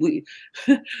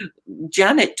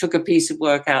 Janet took a piece of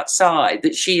work outside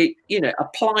that she,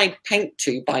 applied paint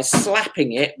to by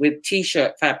slapping it with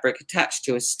t-shirt fabric attached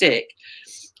to a stick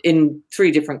in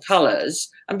 3 different colors.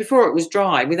 And before it was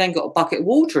dry, we then got a bucket of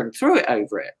water and threw it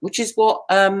over it, which is what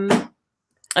an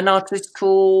artist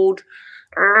called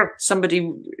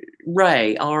somebody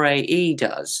Ray, R-A-E,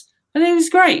 does. And it was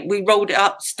great. We rolled it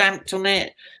up, stamped on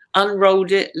it,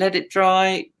 unrolled it, let it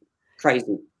dry.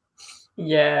 Crazy.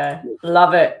 Yeah,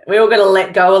 love it. We all got to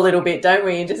let go a little bit, don't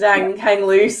we? And just hang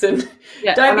loose, and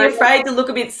don't be afraid to look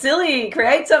a bit silly.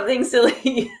 Create something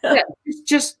silly. It's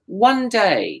just one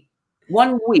day,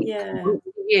 1 week, a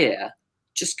year,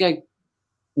 just go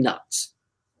nuts.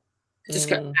 Just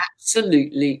go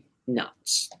absolutely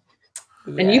nuts.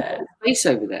 And you've got space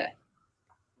over there.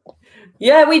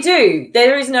 Yeah, we do.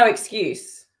 There is no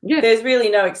excuse. Yeah. There's really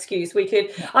no excuse. We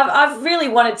could. I've really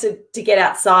wanted to get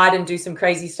outside and do some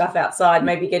crazy stuff outside.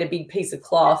 Maybe get a big piece of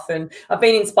cloth. And I've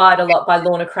been inspired a lot by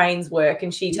Lorna Crane's work.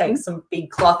 And she takes some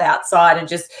big cloth outside and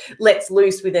just lets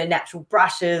loose with her natural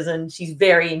brushes. And she's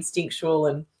very instinctual.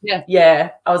 And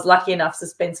I was lucky enough to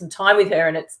spend some time with her.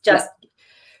 And it's just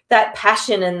that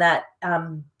passion and that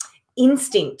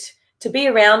instinct to be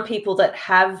around people that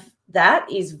have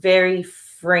that is very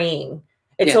freeing.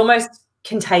 It's almost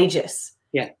contagious.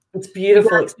 Yeah. It's a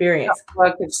beautiful experience.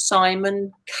 Work of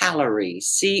Simon Callery,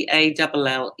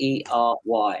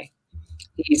 Callery.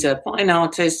 He's a fine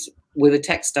artist with a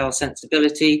textile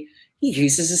sensibility. He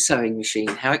uses a sewing machine.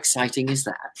 How exciting is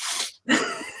that?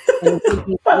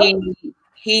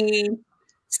 he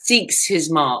seeks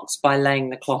his marks by laying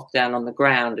the cloth down on the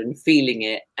ground and feeling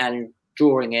it and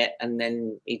drawing it, and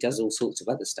then he does all sorts of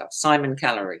other stuff. Simon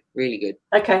Callery, really good.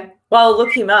 Okay, well,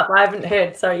 look him up. I haven't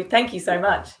heard, so thank you so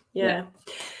much. Yeah.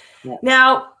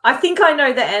 Now, I think I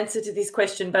know the answer to this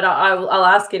question, but I'll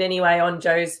ask it anyway on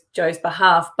Jo's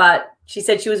behalf. But she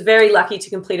said she was very lucky to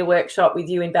complete a workshop with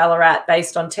you in Ballarat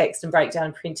based on text and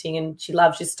breakdown printing, and she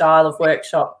loves your style of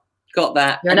workshop. Got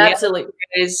that. You're an absolute.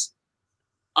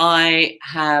 I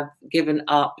have given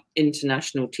up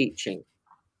international teaching.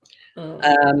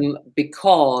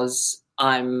 Because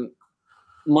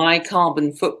my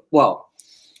carbon well,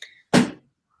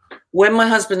 when my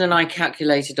husband and I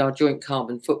calculated our joint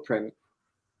carbon footprint,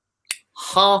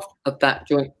 half of that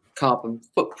joint carbon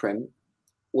footprint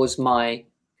was my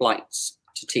flights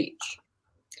to teach.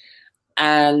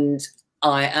 And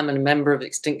I am a member of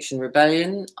Extinction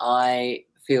Rebellion. I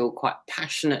feel quite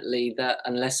passionately that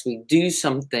unless we do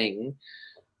something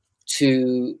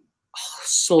to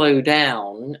slow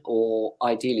down or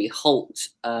ideally halt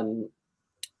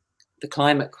the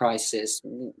climate crisis,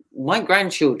 my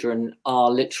grandchildren are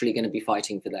literally going to be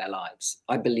fighting for their lives.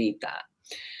 I believe that.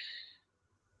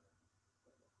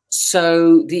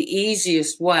 So the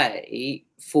easiest way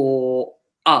for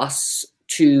us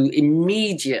to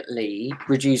immediately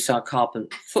reduce our carbon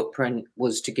footprint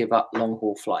was to give up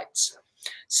long-haul flights.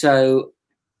 So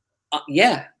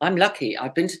yeah, I'm lucky.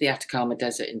 I've been to the Atacama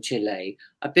Desert in Chile.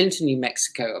 I've been to New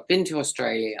Mexico. I've been to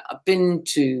Australia. I've been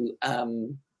to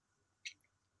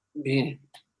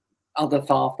other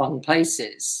far-flung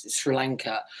places, Sri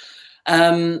Lanka.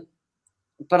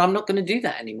 but I'm not going to do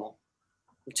that anymore.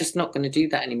 I'm just not going to do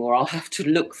that anymore. I'll have to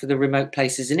look for the remote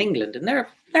places in England, and there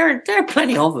are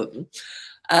plenty of them.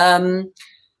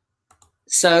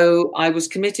 So I was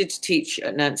committed to teach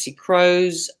at Nancy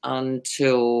Crow's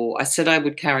until I said I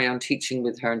would carry on teaching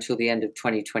with her until the end of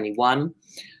 2021.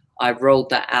 I've rolled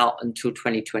that out until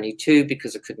 2022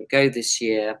 because I couldn't go this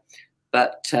year.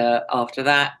 But after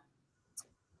that,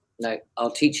 no,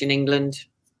 I'll teach in England,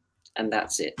 and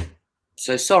that's it.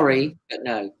 So sorry, but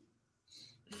no.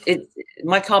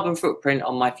 My carbon footprint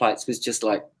on my flights was just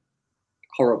like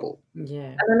horrible.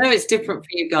 Yeah. And I know it's different for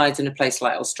you guys in a place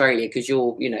like Australia because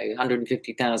you're,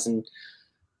 150,000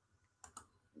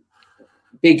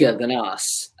 bigger than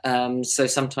us. So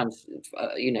sometimes,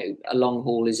 a long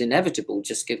haul is inevitable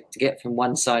just to get from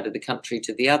one side of the country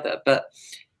to the other. But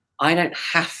I don't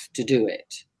have to do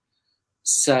it.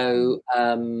 So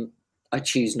I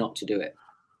choose not to do it.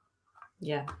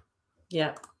 Yeah.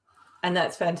 Yeah. And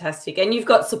that's fantastic. And you've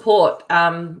got support,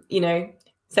 thank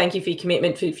you for your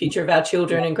commitment for the future of our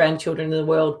children and grandchildren in the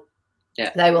world. Yeah.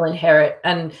 They will inherit.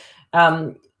 And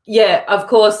of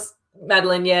course,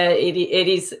 Madeline, it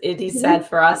is sad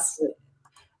for us.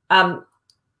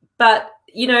 But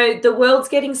the world's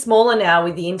getting smaller now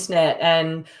with the internet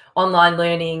and online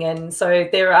learning. And so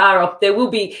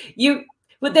there'll be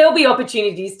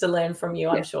opportunities to learn from you,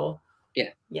 I'm sure. Yeah.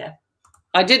 Yeah.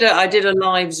 I did a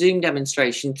live Zoom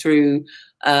demonstration through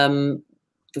the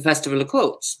Festival of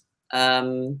Quilts.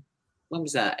 When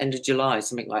was that? End of July,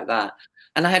 something like that.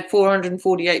 And I had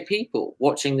 448 people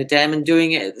watching the dem and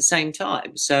doing it at the same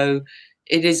time. So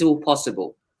it is all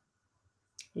possible.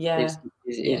 Yeah.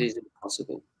 It is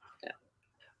possible. Yeah.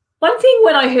 One thing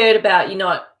when I heard about you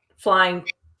not flying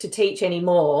to teach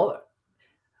anymore,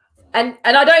 and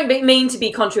I don't mean to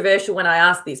be controversial when I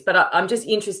ask this, but I'm just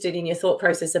interested in your thought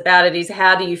process about it, is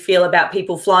how do you feel about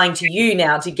people flying to you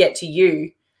now to get to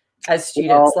you as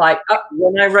students?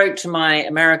 When I wrote to my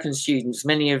American students,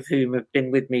 many of whom have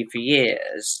been with me for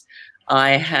years,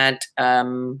 I had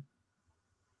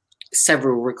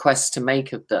several requests to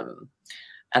make of them.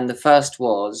 And the first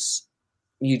was,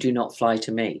 you do not fly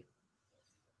to me,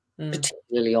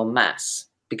 particularly en masse,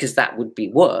 because that would be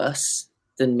worse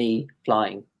than me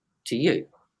flying to you.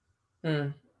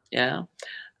 Yeah.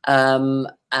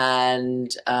 The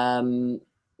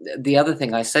other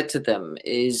thing I said to them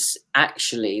is,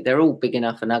 actually, they're all big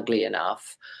enough and ugly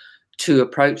enough to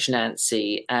approach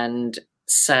Nancy and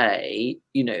say,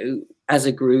 as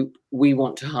a group, we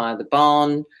want to hire the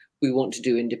barn. We want to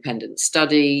do independent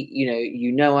study.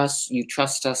 You know us, you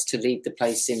trust us to leave the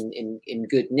place in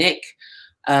good nick.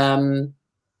 That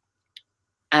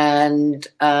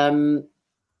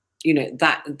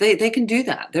they can do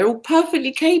that. They're all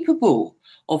perfectly capable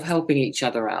of helping each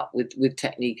other out with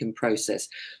technique and process.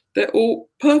 They're all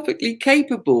perfectly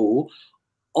capable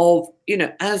of,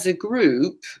 as a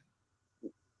group,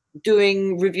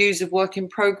 doing reviews of work in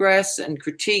progress and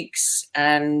critiques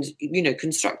and,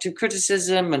 constructive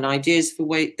criticism and ideas for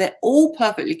way. They're all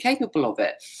perfectly capable of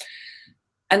it.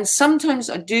 And sometimes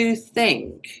I do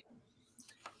think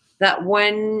that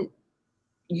when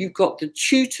you've got the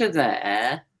tutor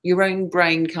there, your own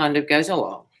brain kind of goes, oh,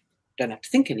 well, don't have to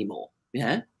think anymore.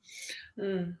 Yeah.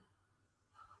 And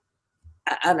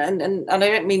I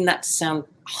don't mean that to sound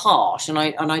harsh, and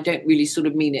I don't really sort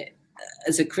of mean it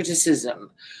as a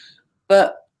criticism,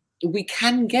 but we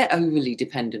can get overly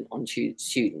dependent on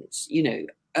students,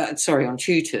 on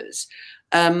tutors,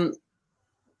 to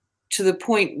the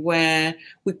point where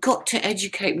we've got to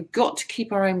educate, we've got to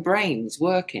keep our own brains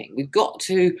working, we've got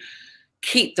to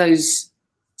keep those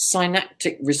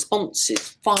synaptic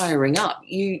responses firing up.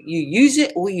 You use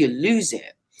it or you lose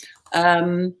it.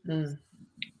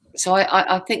 So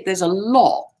I think there's a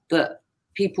lot that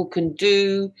people can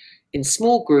do in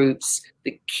small groups.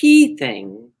 The key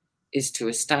thing is to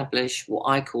establish what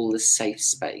I call a safe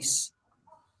space,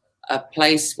 a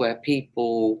place where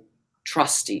people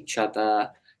trust each other,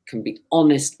 can be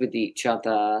honest with each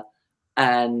other,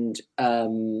 and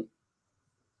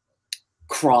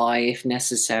cry if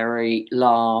necessary,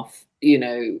 laugh,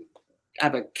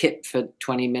 have a kip for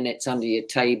 20 minutes under your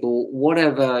table.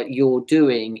 Whatever you're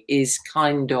doing is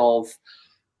kind of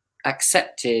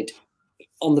accepted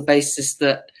on the basis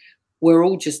that we're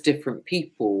all just different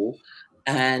people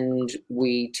and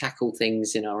we tackle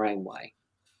things in our own way.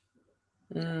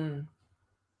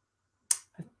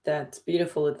 That's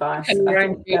beautiful advice.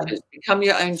 Become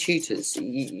your own tutors.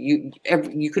 You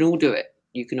can all do it.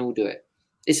 You can all do it.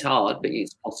 It's hard, but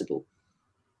it's possible.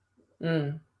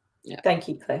 Yeah. Thank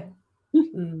you, Claire.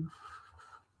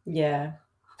 Yeah.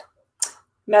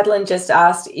 Madeline just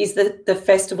asked, is the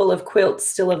Festival of Quilts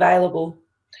still available?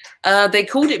 They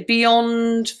called it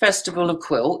Beyond Festival of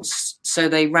Quilts, so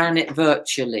they ran it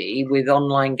virtually with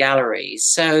online galleries.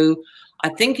 So I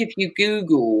think if you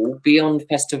Google Beyond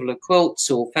Festival of Quilts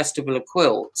or Festival of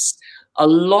Quilts, a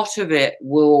lot of it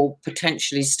will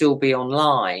potentially still be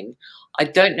online. I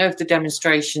don't know if the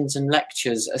demonstrations and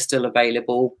lectures are still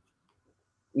available.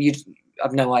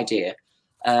 I've no idea,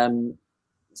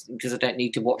 because I don't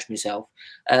need to watch myself.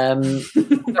 No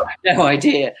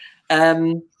idea.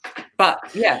 But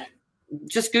yeah,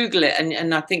 just Google it,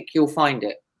 and I think you'll find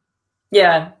it.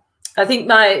 Yeah, I think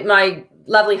my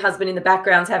lovely husband in the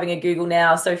background's having a Google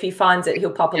now, so if he finds it,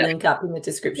 he'll pop a link up in the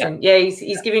description. Yeah,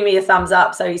 he's giving me a thumbs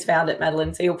up, so he's found it,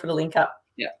 Madeline. So he'll put a link up.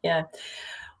 Yeah.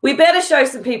 We better show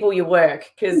some people your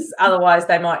work, because otherwise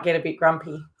they might get a bit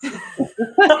grumpy.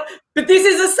 But this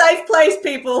is a safe place,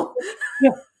 people.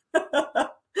 Yeah.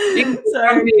 You can get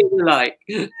grumpy if you like.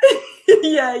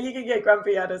 Yeah, you can get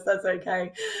grumpy at us. That's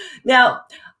okay. Now,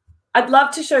 I'd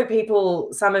love to show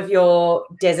people some of your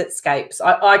desertscapes.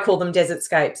 I call them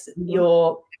desertscapes.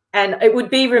 And it would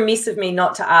be remiss of me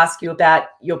not to ask you about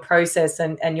your process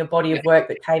and your body of work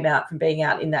that came out from being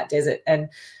out in that desert. And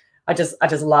I just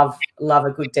love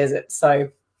a good desert. So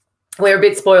we're a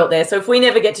bit spoiled there. So if we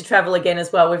never get to travel again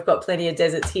as well, we've got plenty of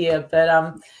deserts here.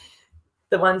 But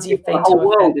the ones you've been to, the whole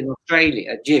world in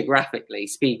Australia, geographically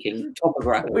speaking,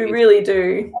 topographically. We really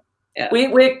do. Yeah.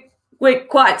 We're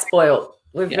quite spoiled.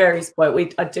 We're very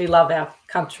spoiled. I do love our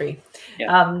country.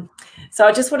 Yeah. So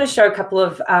I just want to show a couple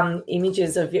of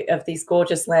images of this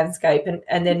gorgeous landscape,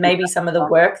 and then maybe some of the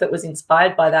work that was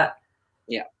inspired by that.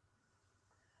 Yeah.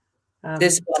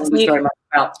 This one was very much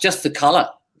about just the colour.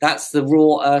 That's the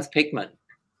raw earth pigment,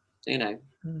 you know.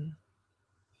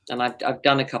 And I've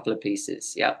done a couple of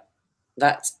pieces. Yeah.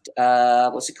 That's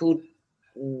what's it called?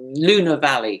 Lunar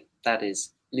Valley. That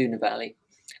is Lunar Valley,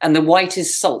 and the white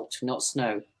is salt, not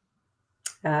snow.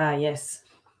 Ah, yes,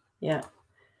 yeah.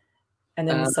 And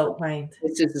then the salt plains.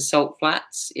 This is the salt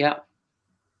flats. Yeah,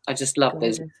 I just love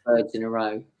those birds in a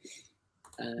row.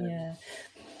 Yeah.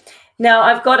 Now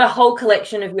I've got a whole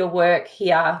collection of your work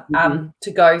here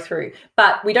to go through,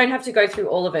 but we don't have to go through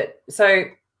all of it. So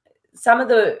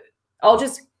I'll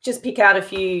just pick out a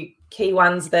few key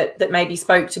ones that maybe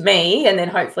spoke to me, and then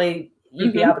hopefully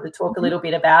you'd be able to talk a little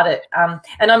bit about it.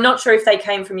 And I'm not sure if they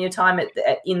came from your time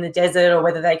in the desert or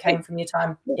whether they came from your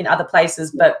time in other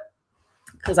places, but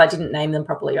because I didn't name them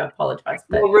properly, I apologise.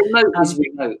 Well, remote is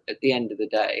remote at the end of the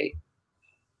day.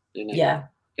 You know, yeah.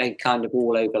 They kind of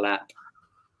all overlap.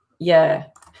 Yeah.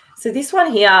 So this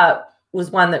one here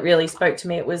was one that really spoke to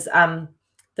me. It was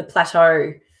the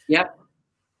plateau. Yep.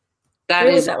 That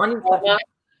is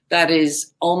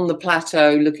on the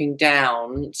plateau looking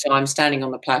down. So I'm standing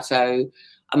on the plateau.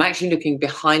 I'm actually looking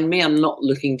behind me. I'm not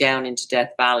looking down into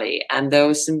Death Valley. And there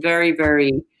was some very,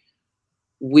 very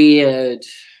weird,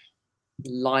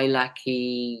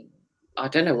 lilac-y, I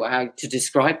don't know how to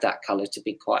describe that colour, to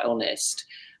be quite honest.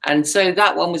 And so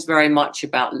that one was very much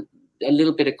about a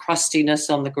little bit of crustiness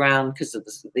on the ground because of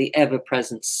the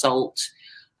ever-present salt.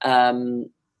 You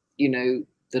know,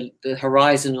 the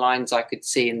horizon lines I could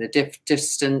see in the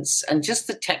distance, and just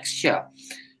the texture,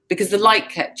 because the light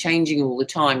kept changing all the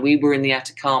time. We were in the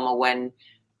Atacama when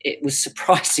it was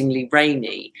surprisingly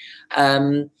rainy.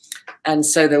 And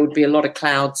so there would be a lot of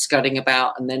clouds scudding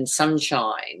about and then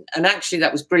sunshine. And actually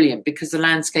that was brilliant because the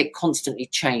landscape constantly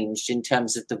changed in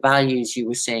terms of the values you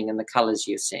were seeing and the colours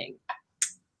you're seeing.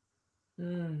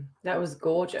 That was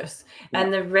gorgeous. Yeah.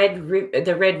 And the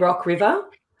Red Rock River?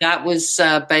 That was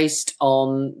based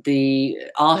on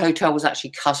our hotel was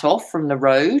actually cut off from the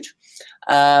road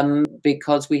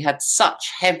because we had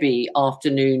such heavy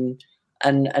afternoon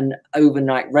and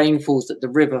overnight rainfalls that the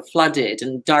river flooded,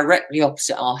 and directly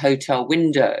opposite our hotel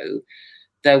window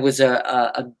there was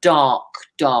a dark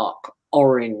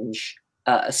orange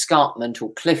escarpment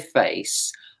or cliff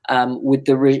face with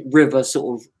the river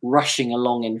sort of rushing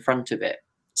along in front of it.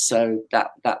 So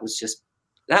that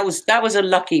was a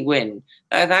lucky win.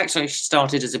 That actually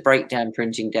started as a breakdown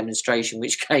printing demonstration,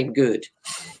 which came good.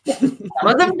 Some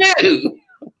of them do.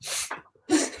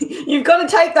 You've got to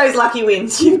take those lucky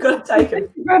wins. You've got to take them.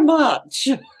 Thank you very much.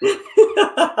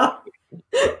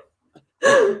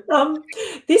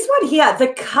 This one here,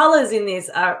 the colours in this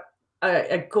are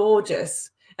gorgeous.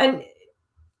 And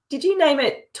did you name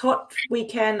it Tot We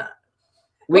Can?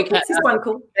 What's this one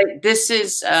called? This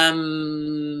is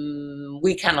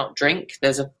We Cannot Drink.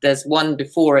 There's one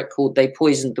before it called They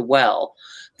Poisoned the Well.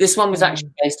 This one was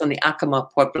actually based on the Acoma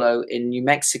Pueblo in New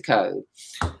Mexico.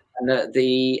 And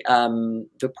the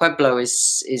pueblo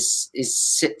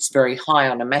sits very high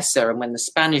on a mesa, and when the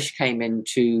Spanish came in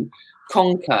to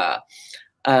conquer,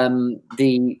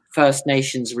 the First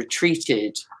Nations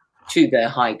retreated to their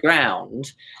high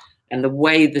ground, and the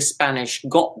way the Spanish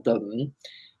got them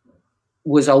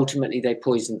was ultimately they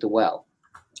poisoned the well.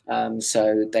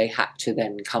 So they had to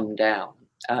then come down.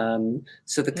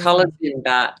 So the colours in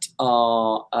that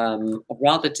are a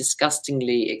rather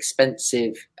disgustingly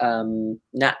expensive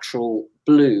natural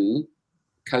blue,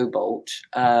 cobalt,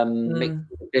 mixed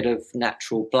with a bit of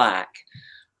natural black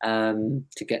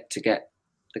to get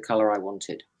the colour I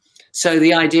wanted. So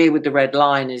the idea with the red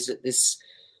line is that this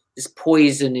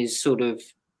poison is sort of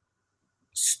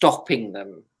stopping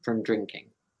them from drinking.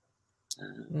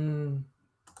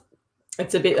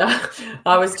 It's a bit,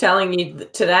 I was telling you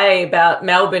today about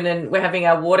Melbourne, and we're having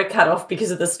our water cut off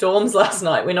because of the storms last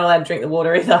night. We're not allowed to drink the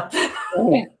water either.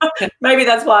 Oh. Maybe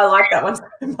that's why I like that one so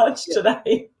much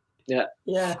today. Yeah.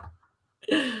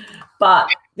 But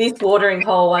this watering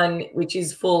hole one, which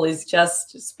is full, is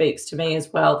just speaks to me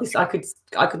as well. This I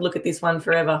could look at this one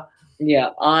forever. Yeah,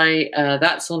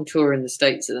 that's on tour in the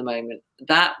States at the moment.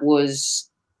 That was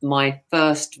my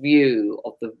first view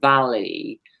of the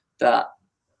valley that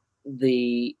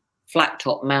the flat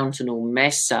top mountain or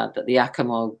mesa that the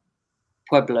Acoma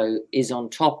Pueblo is on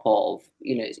top of.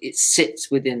 You know, it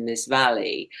sits within this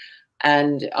valley,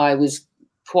 and I was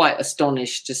quite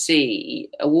astonished to see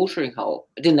a watering hole.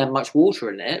 It didn't have much water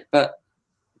in it, but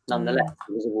nonetheless,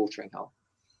 it was a watering hole.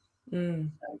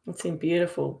 It's in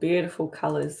beautiful, beautiful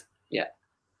colours. Yeah,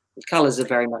 the colours are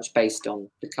very much based on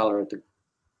the colour of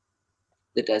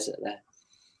the desert there.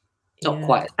 Not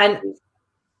quite. And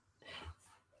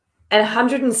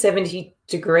 170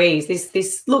 degrees.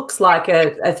 This looks like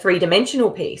a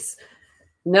three-dimensional piece.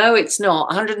 No, it's not.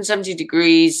 170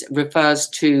 degrees refers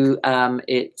to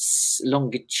its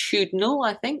longitudinal,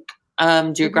 I think,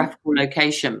 geographical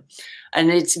location. And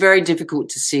it's very difficult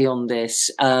to see on this.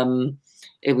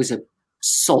 It was a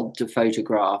sod to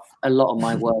photograph. A lot of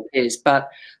my work is, but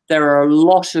there are a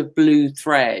lot of blue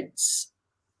threads,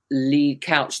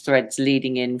 couch threads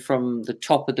leading in from the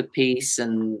top of the piece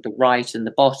and the right and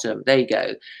the bottom. There you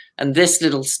go. And this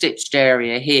little stitched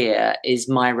area here is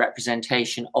my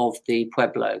representation of the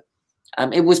Pueblo.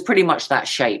 It was pretty much that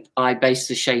shape. I based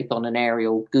the shape on an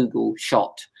aerial Google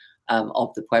shot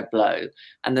of the Pueblo,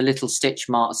 and the little stitch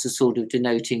marks are sort of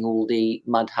denoting all the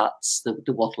mud huts,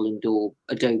 the wattle and daub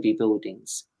adobe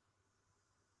buildings.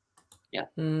 Yeah,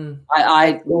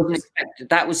 I wasn't expected.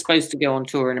 That was supposed to go on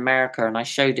tour in America, and I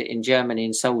showed it in Germany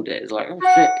and sold it. It's like, oh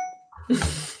shit!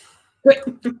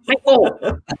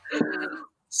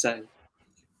 So,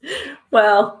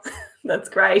 well, that's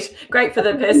great. Great for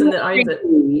the person that owns it.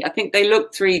 I think they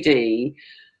look 3D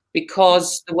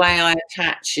because the way I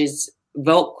attach is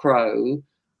Velcro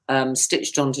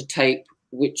stitched onto tape,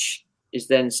 which is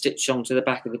then stitched onto the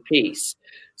back of the piece.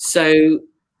 So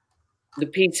the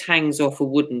piece hangs off a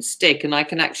wooden stick, and I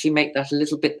can actually make that a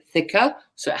little bit thicker,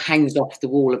 so it hangs off the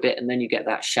wall a bit, and then you get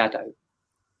that shadow.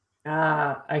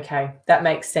 Ah, okay, that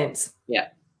makes sense. Yeah,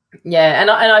 yeah,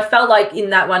 and I felt like in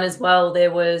that one as well,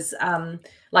 there was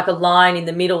like a line in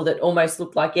the middle that almost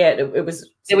looked like it was.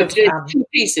 There were two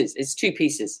pieces. It's two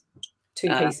pieces. Two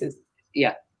pieces.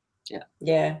 Yeah.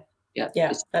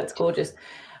 That's gorgeous.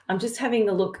 I'm just having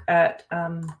a look at.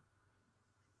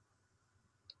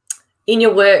 In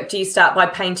your work, do you start by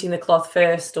painting the cloth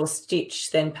first, or stitch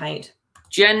then paint?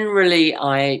 Generally,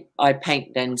 I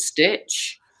paint then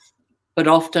stitch, but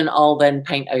often I'll then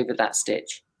paint over that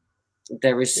stitch.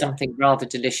 There is something rather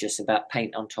delicious about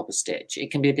paint on top of stitch.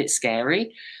 It can be a bit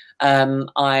scary.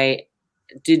 I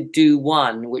did do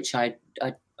one, which I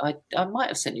might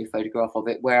have sent you a photograph of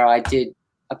it, where I did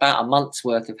about a month's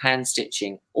worth of hand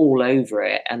stitching all over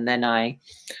it, and then I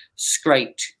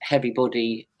scraped heavy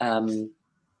body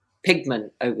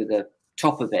pigment over the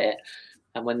top of it,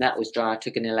 and when that was dry, I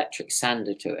took an electric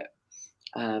sander to it.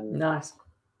 Nice.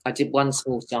 I did one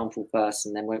small sample first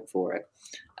and then went for it.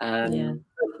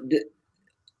 The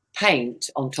paint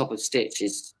on top of stitch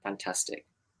is fantastic,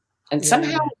 and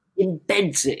somehow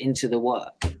embeds it into the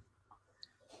work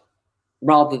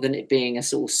rather than it being a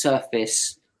sort of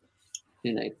surface,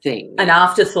 thing. An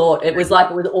afterthought. It was like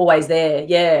it was always there.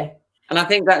 Yeah. And I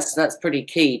think that's pretty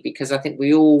key, because I think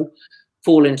we all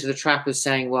fall into the trap of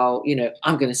saying, well,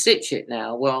 I'm going to stitch it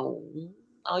now. Well,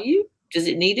 are you? Does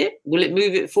it need it? Will it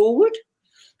move it forward?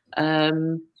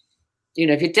 If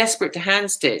you're desperate to hand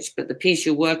stitch, but the piece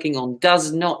you're working on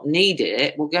does not need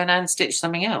it, well, go and hand stitch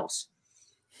something else.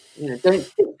 Don't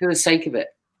stitch for the sake of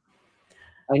it.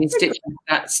 Only stitch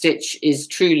that stitch is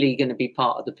truly going to be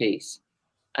part of the piece,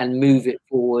 and move it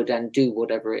forward and do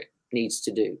whatever it needs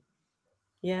to do.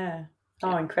 Yeah.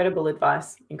 Oh, incredible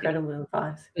advice. Incredible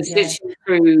advice. The stitching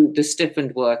through the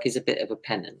stiffened work is a bit of a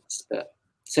penance, but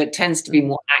So it tends to be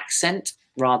more accent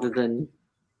rather than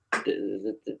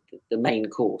the main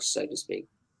course, so to speak.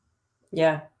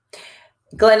 Yeah.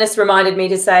 Glennis reminded me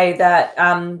to say that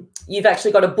you've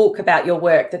actually got a book about your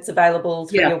work that's available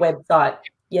through your website.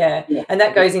 Yeah. And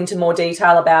that goes into more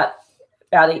detail about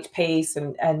each piece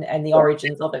and the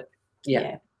origins of it.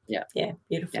 Yeah.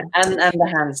 Beautiful. Yeah. And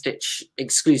the hand stitch,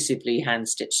 exclusively hand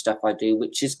stitch stuff I do,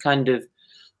 which is kind of,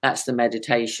 that's the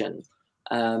meditation.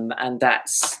 And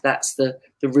that's the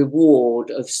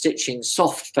reward of stitching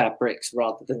soft fabrics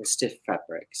rather than stiff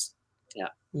fabrics. Yeah.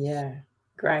 Yeah.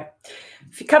 Great.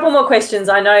 A couple more questions.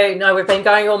 I know we've been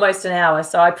going almost an hour,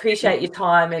 so I appreciate your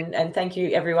time and thank you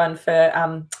everyone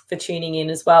for tuning in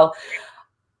as well.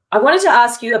 I wanted to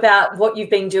ask you about what you've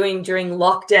been doing during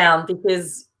lockdown,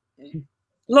 because you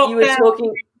were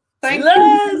talking. Thank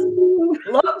you.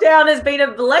 Lockdown has been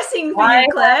a blessing for you,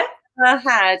 Claire. I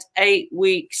had 8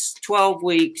 weeks, 12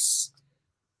 weeks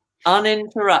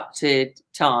uninterrupted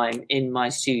time in my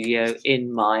studio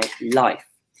in my life.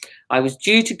 I was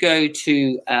due to go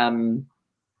to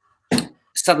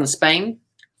southern Spain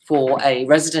for a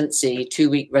residency,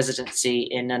 2-week residency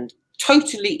in a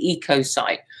totally eco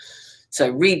site. So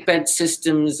reed bed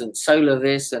systems and solar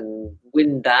this and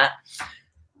wind that.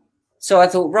 So I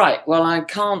thought, right, well, I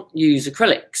can't use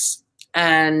acrylics.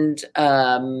 And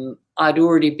I'd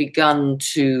already begun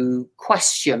to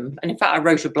question, and in fact, I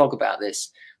wrote a blog about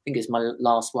this. I think it's my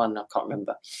last one, I can't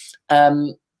remember.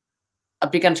 I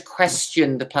began to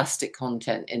question the plastic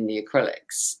content in the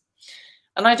acrylics.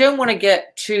 And I don't want to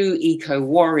get too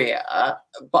eco-warrior,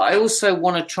 but I also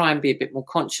want to try and be a bit more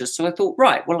conscious. So I thought,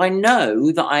 right, well, I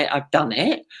know that I've done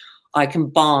it. I can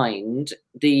bind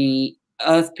the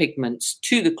earth pigments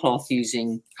to the cloth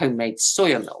using homemade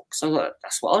soya milk. So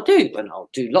that's what I'll do. And I'll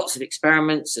do lots of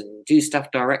experiments and do stuff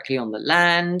directly on the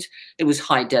land. It was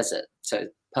high desert, so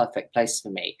perfect place for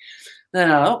me.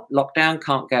 Then, oh, lockdown,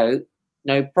 can't go.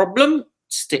 No problem.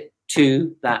 Stick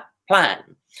to that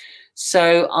plan.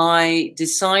 So I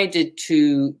decided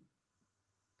to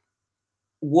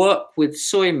work with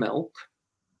soy milk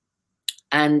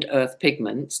and earth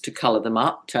pigments to color them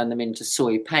up, turn them into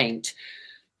soy paint,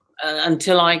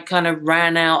 until I kind of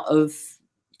ran out of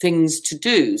things to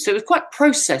do. So it was quite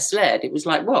process led. It was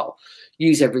like, well,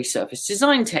 use every surface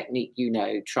design technique, you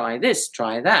know, try this,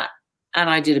 try that. And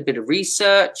I did a bit of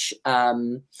research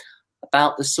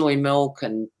about the soy milk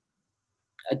and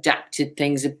adapted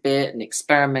things a bit and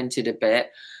experimented a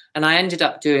bit. And I ended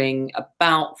up doing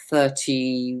about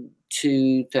 30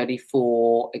 to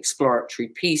 34 exploratory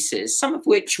pieces, some of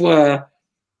which were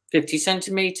 50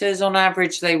 centimeters on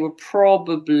average. They were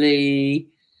probably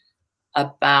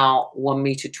about 1.25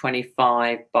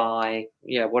 meters by,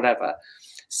 yeah, whatever.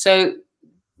 So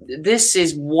this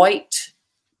is white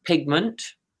pigment,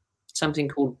 something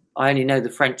called, I only know the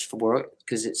French for it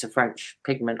because it's a French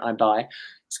pigment I buy.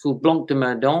 It's called Blanc de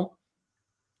Meudon.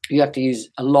 You have to use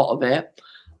a lot of it,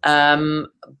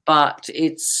 but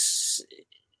it's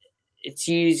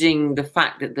using the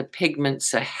fact that the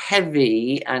pigments are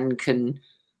heavy and can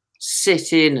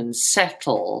sit in and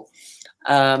settle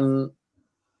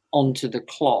onto the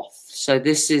cloth. So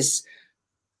this is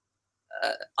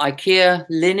IKEA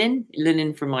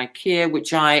linen from IKEA,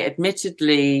 which I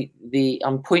admittedly,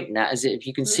 I'm pointing at as if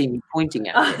you can see me pointing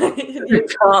at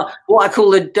it. What I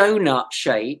call a donut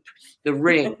shape, the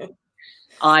ring.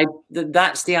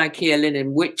 That's the IKEA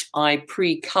linen, which I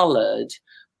pre-colored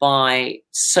by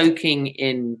soaking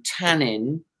in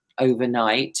tannin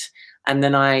overnight, and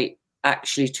then I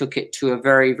actually took it to a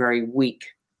very, very weak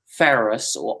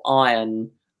ferrous or iron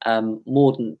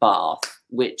mordant bath,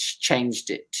 which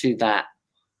changed it to that,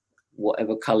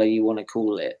 whatever color you want to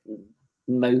call it,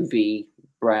 mauvey,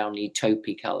 browny,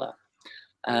 taupey color.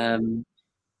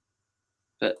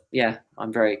 But yeah,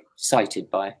 I'm very excited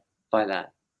by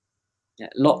that. Yeah,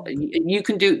 you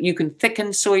can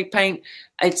thicken soy paint.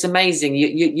 It's amazing.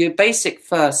 Your basic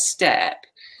first step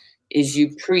is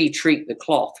you pre-treat the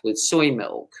cloth with soy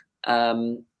milk.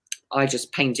 I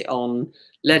just paint it on,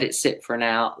 let it sit for an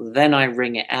hour, then I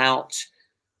wring it out,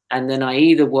 and then I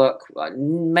either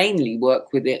mainly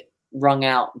work with it wrung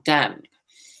out damp.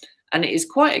 And it is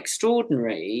quite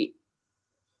extraordinary,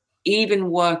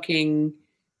 even working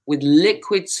with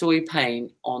liquid soy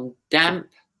paint on damp,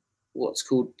 what's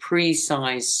called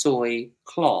pre-sized soy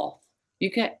cloth, you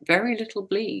get very little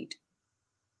bleed.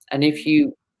 And if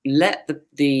you let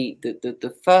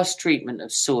the first treatment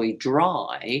of soy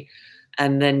dry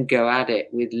and then go at it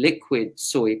with liquid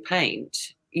soy paint,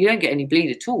 you don't get any bleed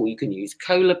at all. You can use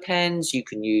cola pens, you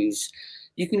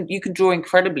can draw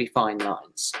incredibly fine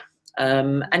lines,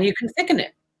 and you can thicken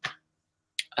it.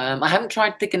 I haven't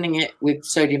tried thickening it with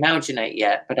sodium alginate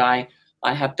yet, but I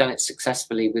I have done it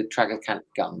successfully with tragacanth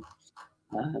gum.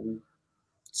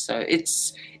 So it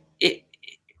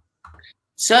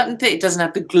certain thing, it doesn't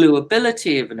have the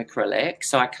gluability of an acrylic,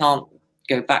 so I can't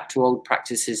go back to old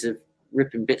practices of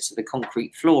ripping bits of the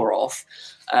concrete floor off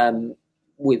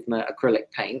with my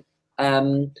acrylic paint.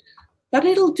 But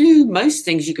it'll do most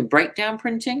things. You can break down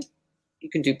printing. You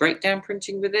can do breakdown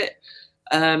printing with it.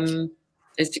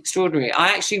 It's extraordinary. I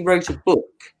actually wrote a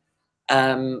book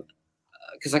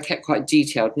because I kept quite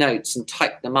detailed notes and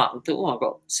typed them up and thought, oh,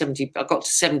 I got to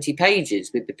 70 pages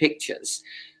with the pictures.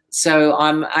 So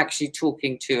I'm actually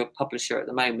talking to a publisher at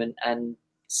the moment and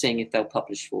seeing if they'll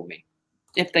publish for me.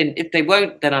 If they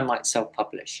won't, then I might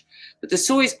self-publish. But the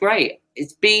soy is great.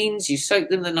 It's beans. You soak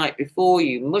them the night before.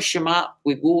 You mush them up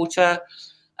with water.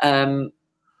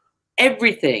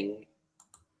 Everything.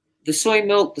 The soy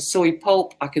milk, the soy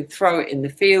pulp, I can throw it in the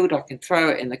field. I can throw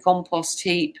it in the compost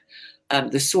heap.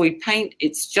 The soy paint,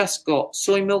 it's just got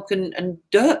soy milk and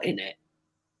dirt in it.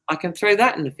 I can throw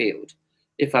that in the field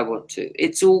if I want to.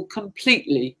 It's all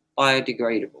completely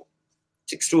biodegradable.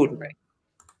 It's extraordinary.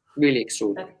 Really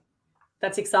extraordinary.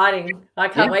 That's exciting. I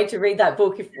can't wait to read that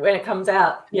book when it comes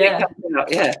out. Yeah.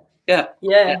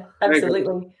 Yeah,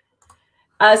 absolutely.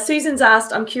 Susan's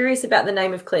asked, I'm curious about the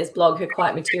name of Claire's blog, Her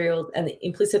Quiet Materials, and the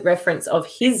implicit reference of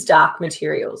his dark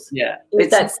materials. Yeah.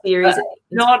 That series.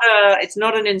 It's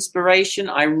not an inspiration.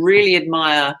 I really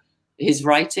admire his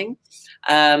writing.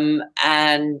 Yeah,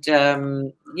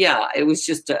 it was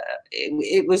just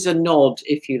it was a nod,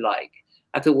 if you like.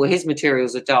 I thought, well, his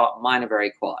materials are dark, mine are very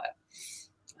quiet.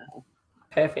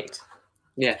 Perfect.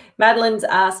 Yeah. Madeline's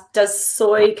asked, does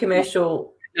soy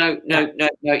commercial... No,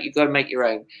 you've got to make your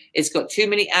own. It's got too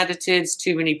many additives,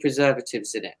 too many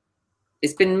preservatives in it.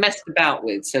 It's been messed about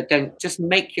with, so don't, just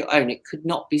make your own. It could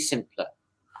not be simpler.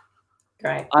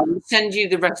 Great. I will send you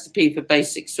the recipe for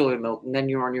basic soy milk, and then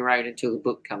you're on your own until the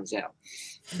book comes out.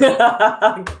 You're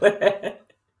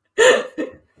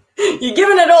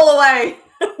giving it all away.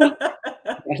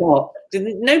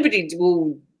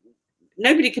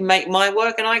 Nobody can make my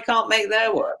work, and I can't make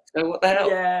their work. So what the hell?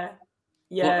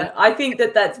 Yeah. I think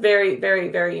that's very, very,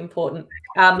 very important.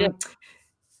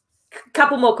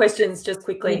 Couple more questions just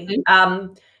quickly.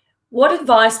 Mm-hmm. What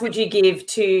advice would you give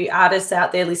to artists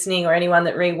out there listening, or anyone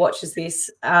that re-watches this?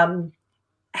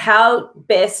 How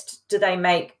best do they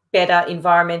make better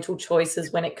environmental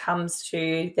choices when it comes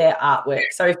to their artwork?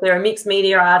 So if they're a mixed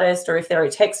media artist or if they're a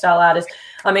textile artist,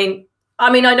 I mean, I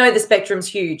know the spectrum's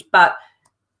huge, but,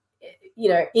 you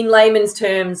know, in layman's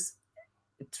terms,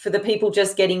 for the people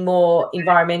just getting more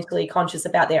environmentally conscious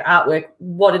about their artwork,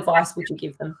 what advice would you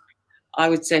give them? I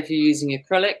would say if you're using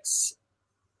acrylics,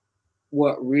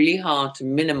 work really hard to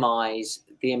minimize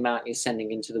the amount you're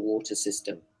sending into the water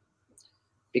system,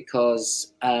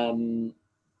 because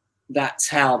that's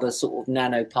how the sort of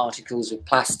nanoparticles of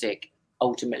plastic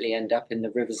ultimately end up in the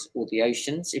rivers or the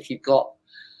oceans. If you've got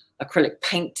acrylic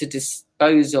paint to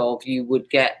dispose of, you would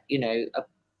get, you know,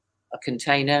 a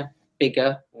container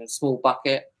bigger, a small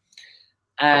bucket,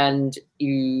 and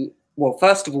well,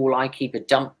 first of all, I keep a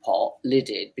dump pot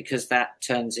lidded, because that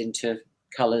turns into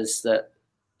colors that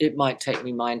it might take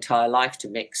me my entire life to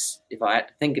mix if I had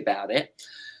to think about it.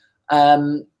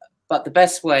 But the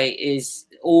best way is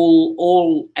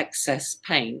all excess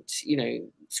paint, you know,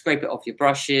 scrape it off your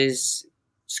brushes,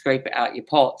 scrape it out your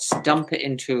pots, dump it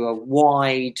into a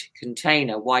wide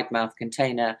mouth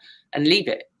container, and leave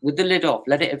it with the lid off,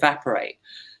 let it evaporate.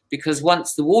 Because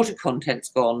once the water content's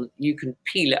gone, you can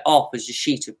peel it off as a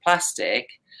sheet of plastic,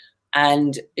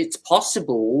 and it's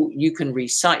possible you can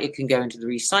recycle. It can go into the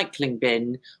recycling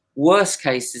bin. Worst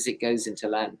case is it goes into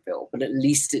landfill, but at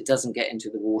least it doesn't get into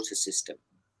the water system.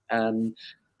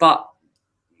 But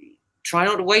try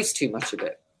not to waste too much of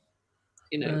it.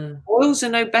 You know, oils are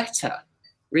no better,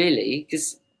 really,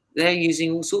 because they're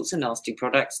using all sorts of nasty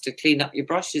products to clean up your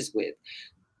brushes with.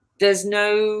 There's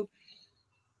no...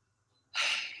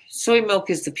 Soy milk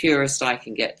is the purest I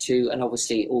can get to, and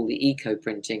obviously all the eco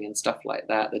printing and stuff like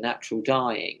that, the natural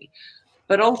dyeing.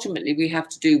 But ultimately, we have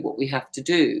to do what we have to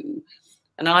do.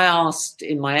 And I asked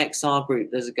in my XR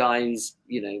group, there's a guy who's,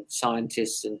 you know,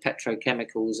 scientists and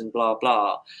petrochemicals and blah,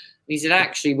 blah. And he said,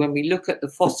 actually, when we look at the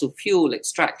fossil fuel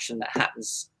extraction that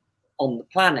happens on the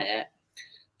planet,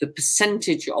 the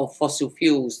percentage of fossil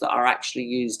fuels that are actually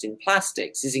used in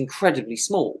plastics is incredibly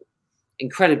small,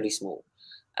 incredibly small.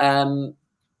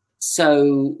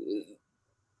 So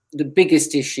the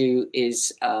biggest issue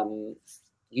is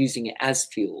using it as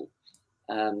fuel,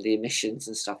 the emissions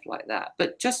and stuff like that.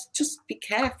 But just be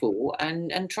careful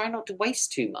and try not to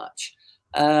waste too much.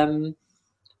 You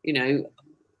know,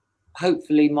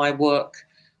 hopefully my work,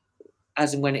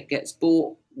 as and when it gets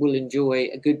bought, will enjoy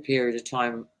a good period of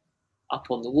time up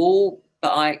on the wall, but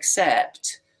I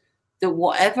accept that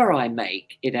whatever I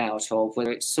make it out of,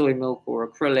 whether it's soy milk or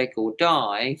acrylic or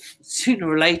dye, sooner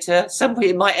or later,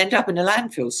 somebody might end up in a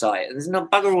landfill site. There's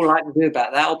not bugger all I can do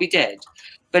about that. I'll be dead.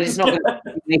 But it's not going to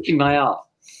be making my art.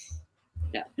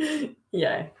 Yeah.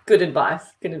 Yeah, good advice.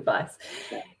 Good advice.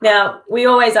 Yeah. Now, we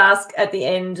always ask at the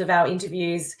end of our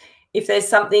interviews if there's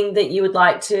something that you would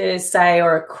like to say,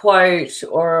 or a quote,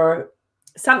 or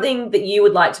something that you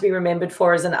would like to be remembered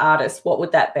for as an artist. What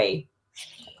would that be?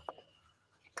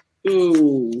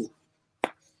 Ooh.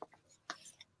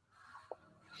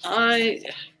 I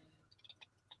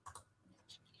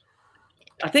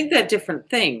think they're different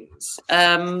things.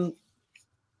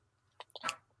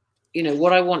 You know,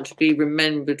 what I want to be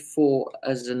remembered for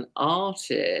as an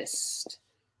artist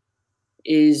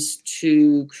is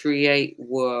to create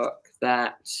work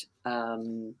that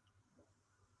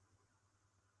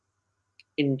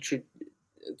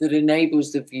that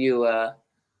enables the viewer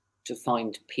to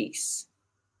find peace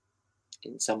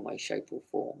in some way, shape, or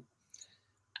form,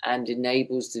 and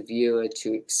enables the viewer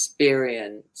to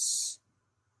experience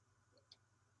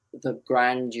the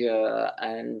grandeur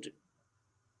and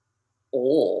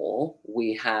awe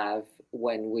we have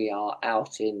when we are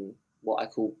out in what I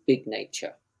call big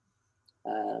nature.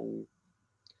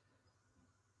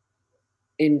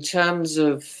 In terms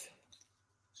of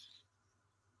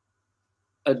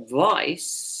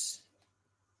advice,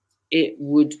 it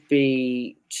would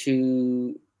be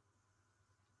to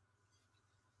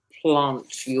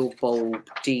plant your bulb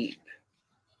deep.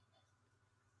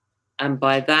 And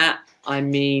by that, I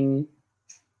mean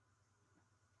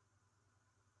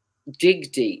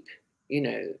dig deep. You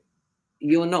know,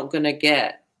 you're not going to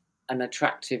get an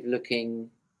attractive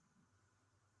looking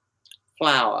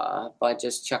flower by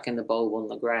just chucking the bulb on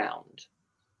the ground.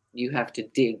 You have to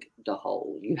dig the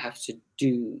hole. You have to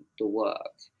do the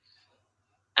work.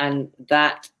 And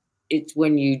that it's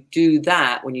when you do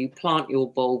that, when you plant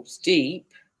your bulbs deep,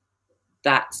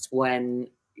 that's when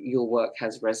your work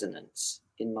has resonance,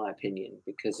 in my opinion,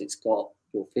 because it's got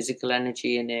your physical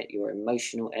energy in it, your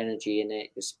emotional energy in it,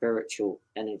 your spiritual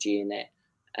energy in it,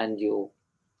 and your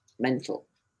mental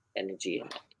energy in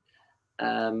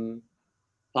it.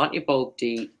 Plant your bulb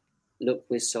deep, look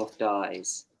with soft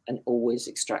eyes, and always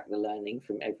extract the learning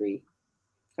from every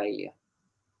failure.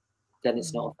 Then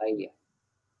it's not a failure,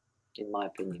 in my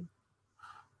opinion.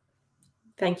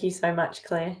 Thank you so much,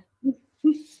 Claire.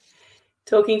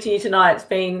 Talking to you tonight, it's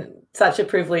been such a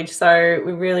privilege. So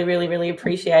we really, really, really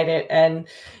appreciate it. And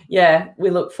yeah, we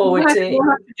look forward to. We'll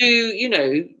have to do, you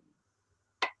know,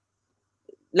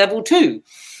 level 2.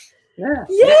 Yeah.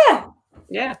 Yeah.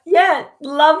 Yeah. Yeah.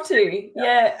 Love to.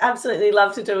 Yeah, absolutely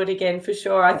love to do it again for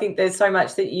sure. I think there's so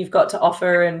much that you've got to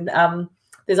offer, and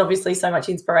there's obviously so much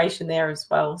inspiration there as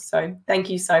well. So thank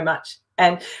you so much.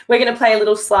 And we're going to play a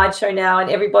little slideshow now. And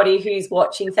everybody who's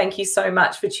watching, thank you so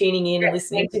much for tuning in and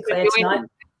listening to Claire tonight.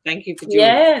 Thank you for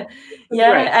joining.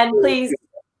 Yeah. And please,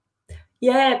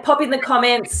 pop in the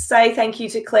comments, say thank you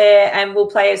to Claire, and we'll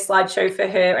play a slideshow for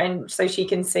her, and so she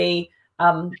can see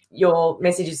your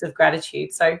messages of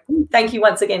gratitude. So thank you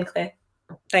once again, Claire.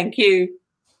 Thank you.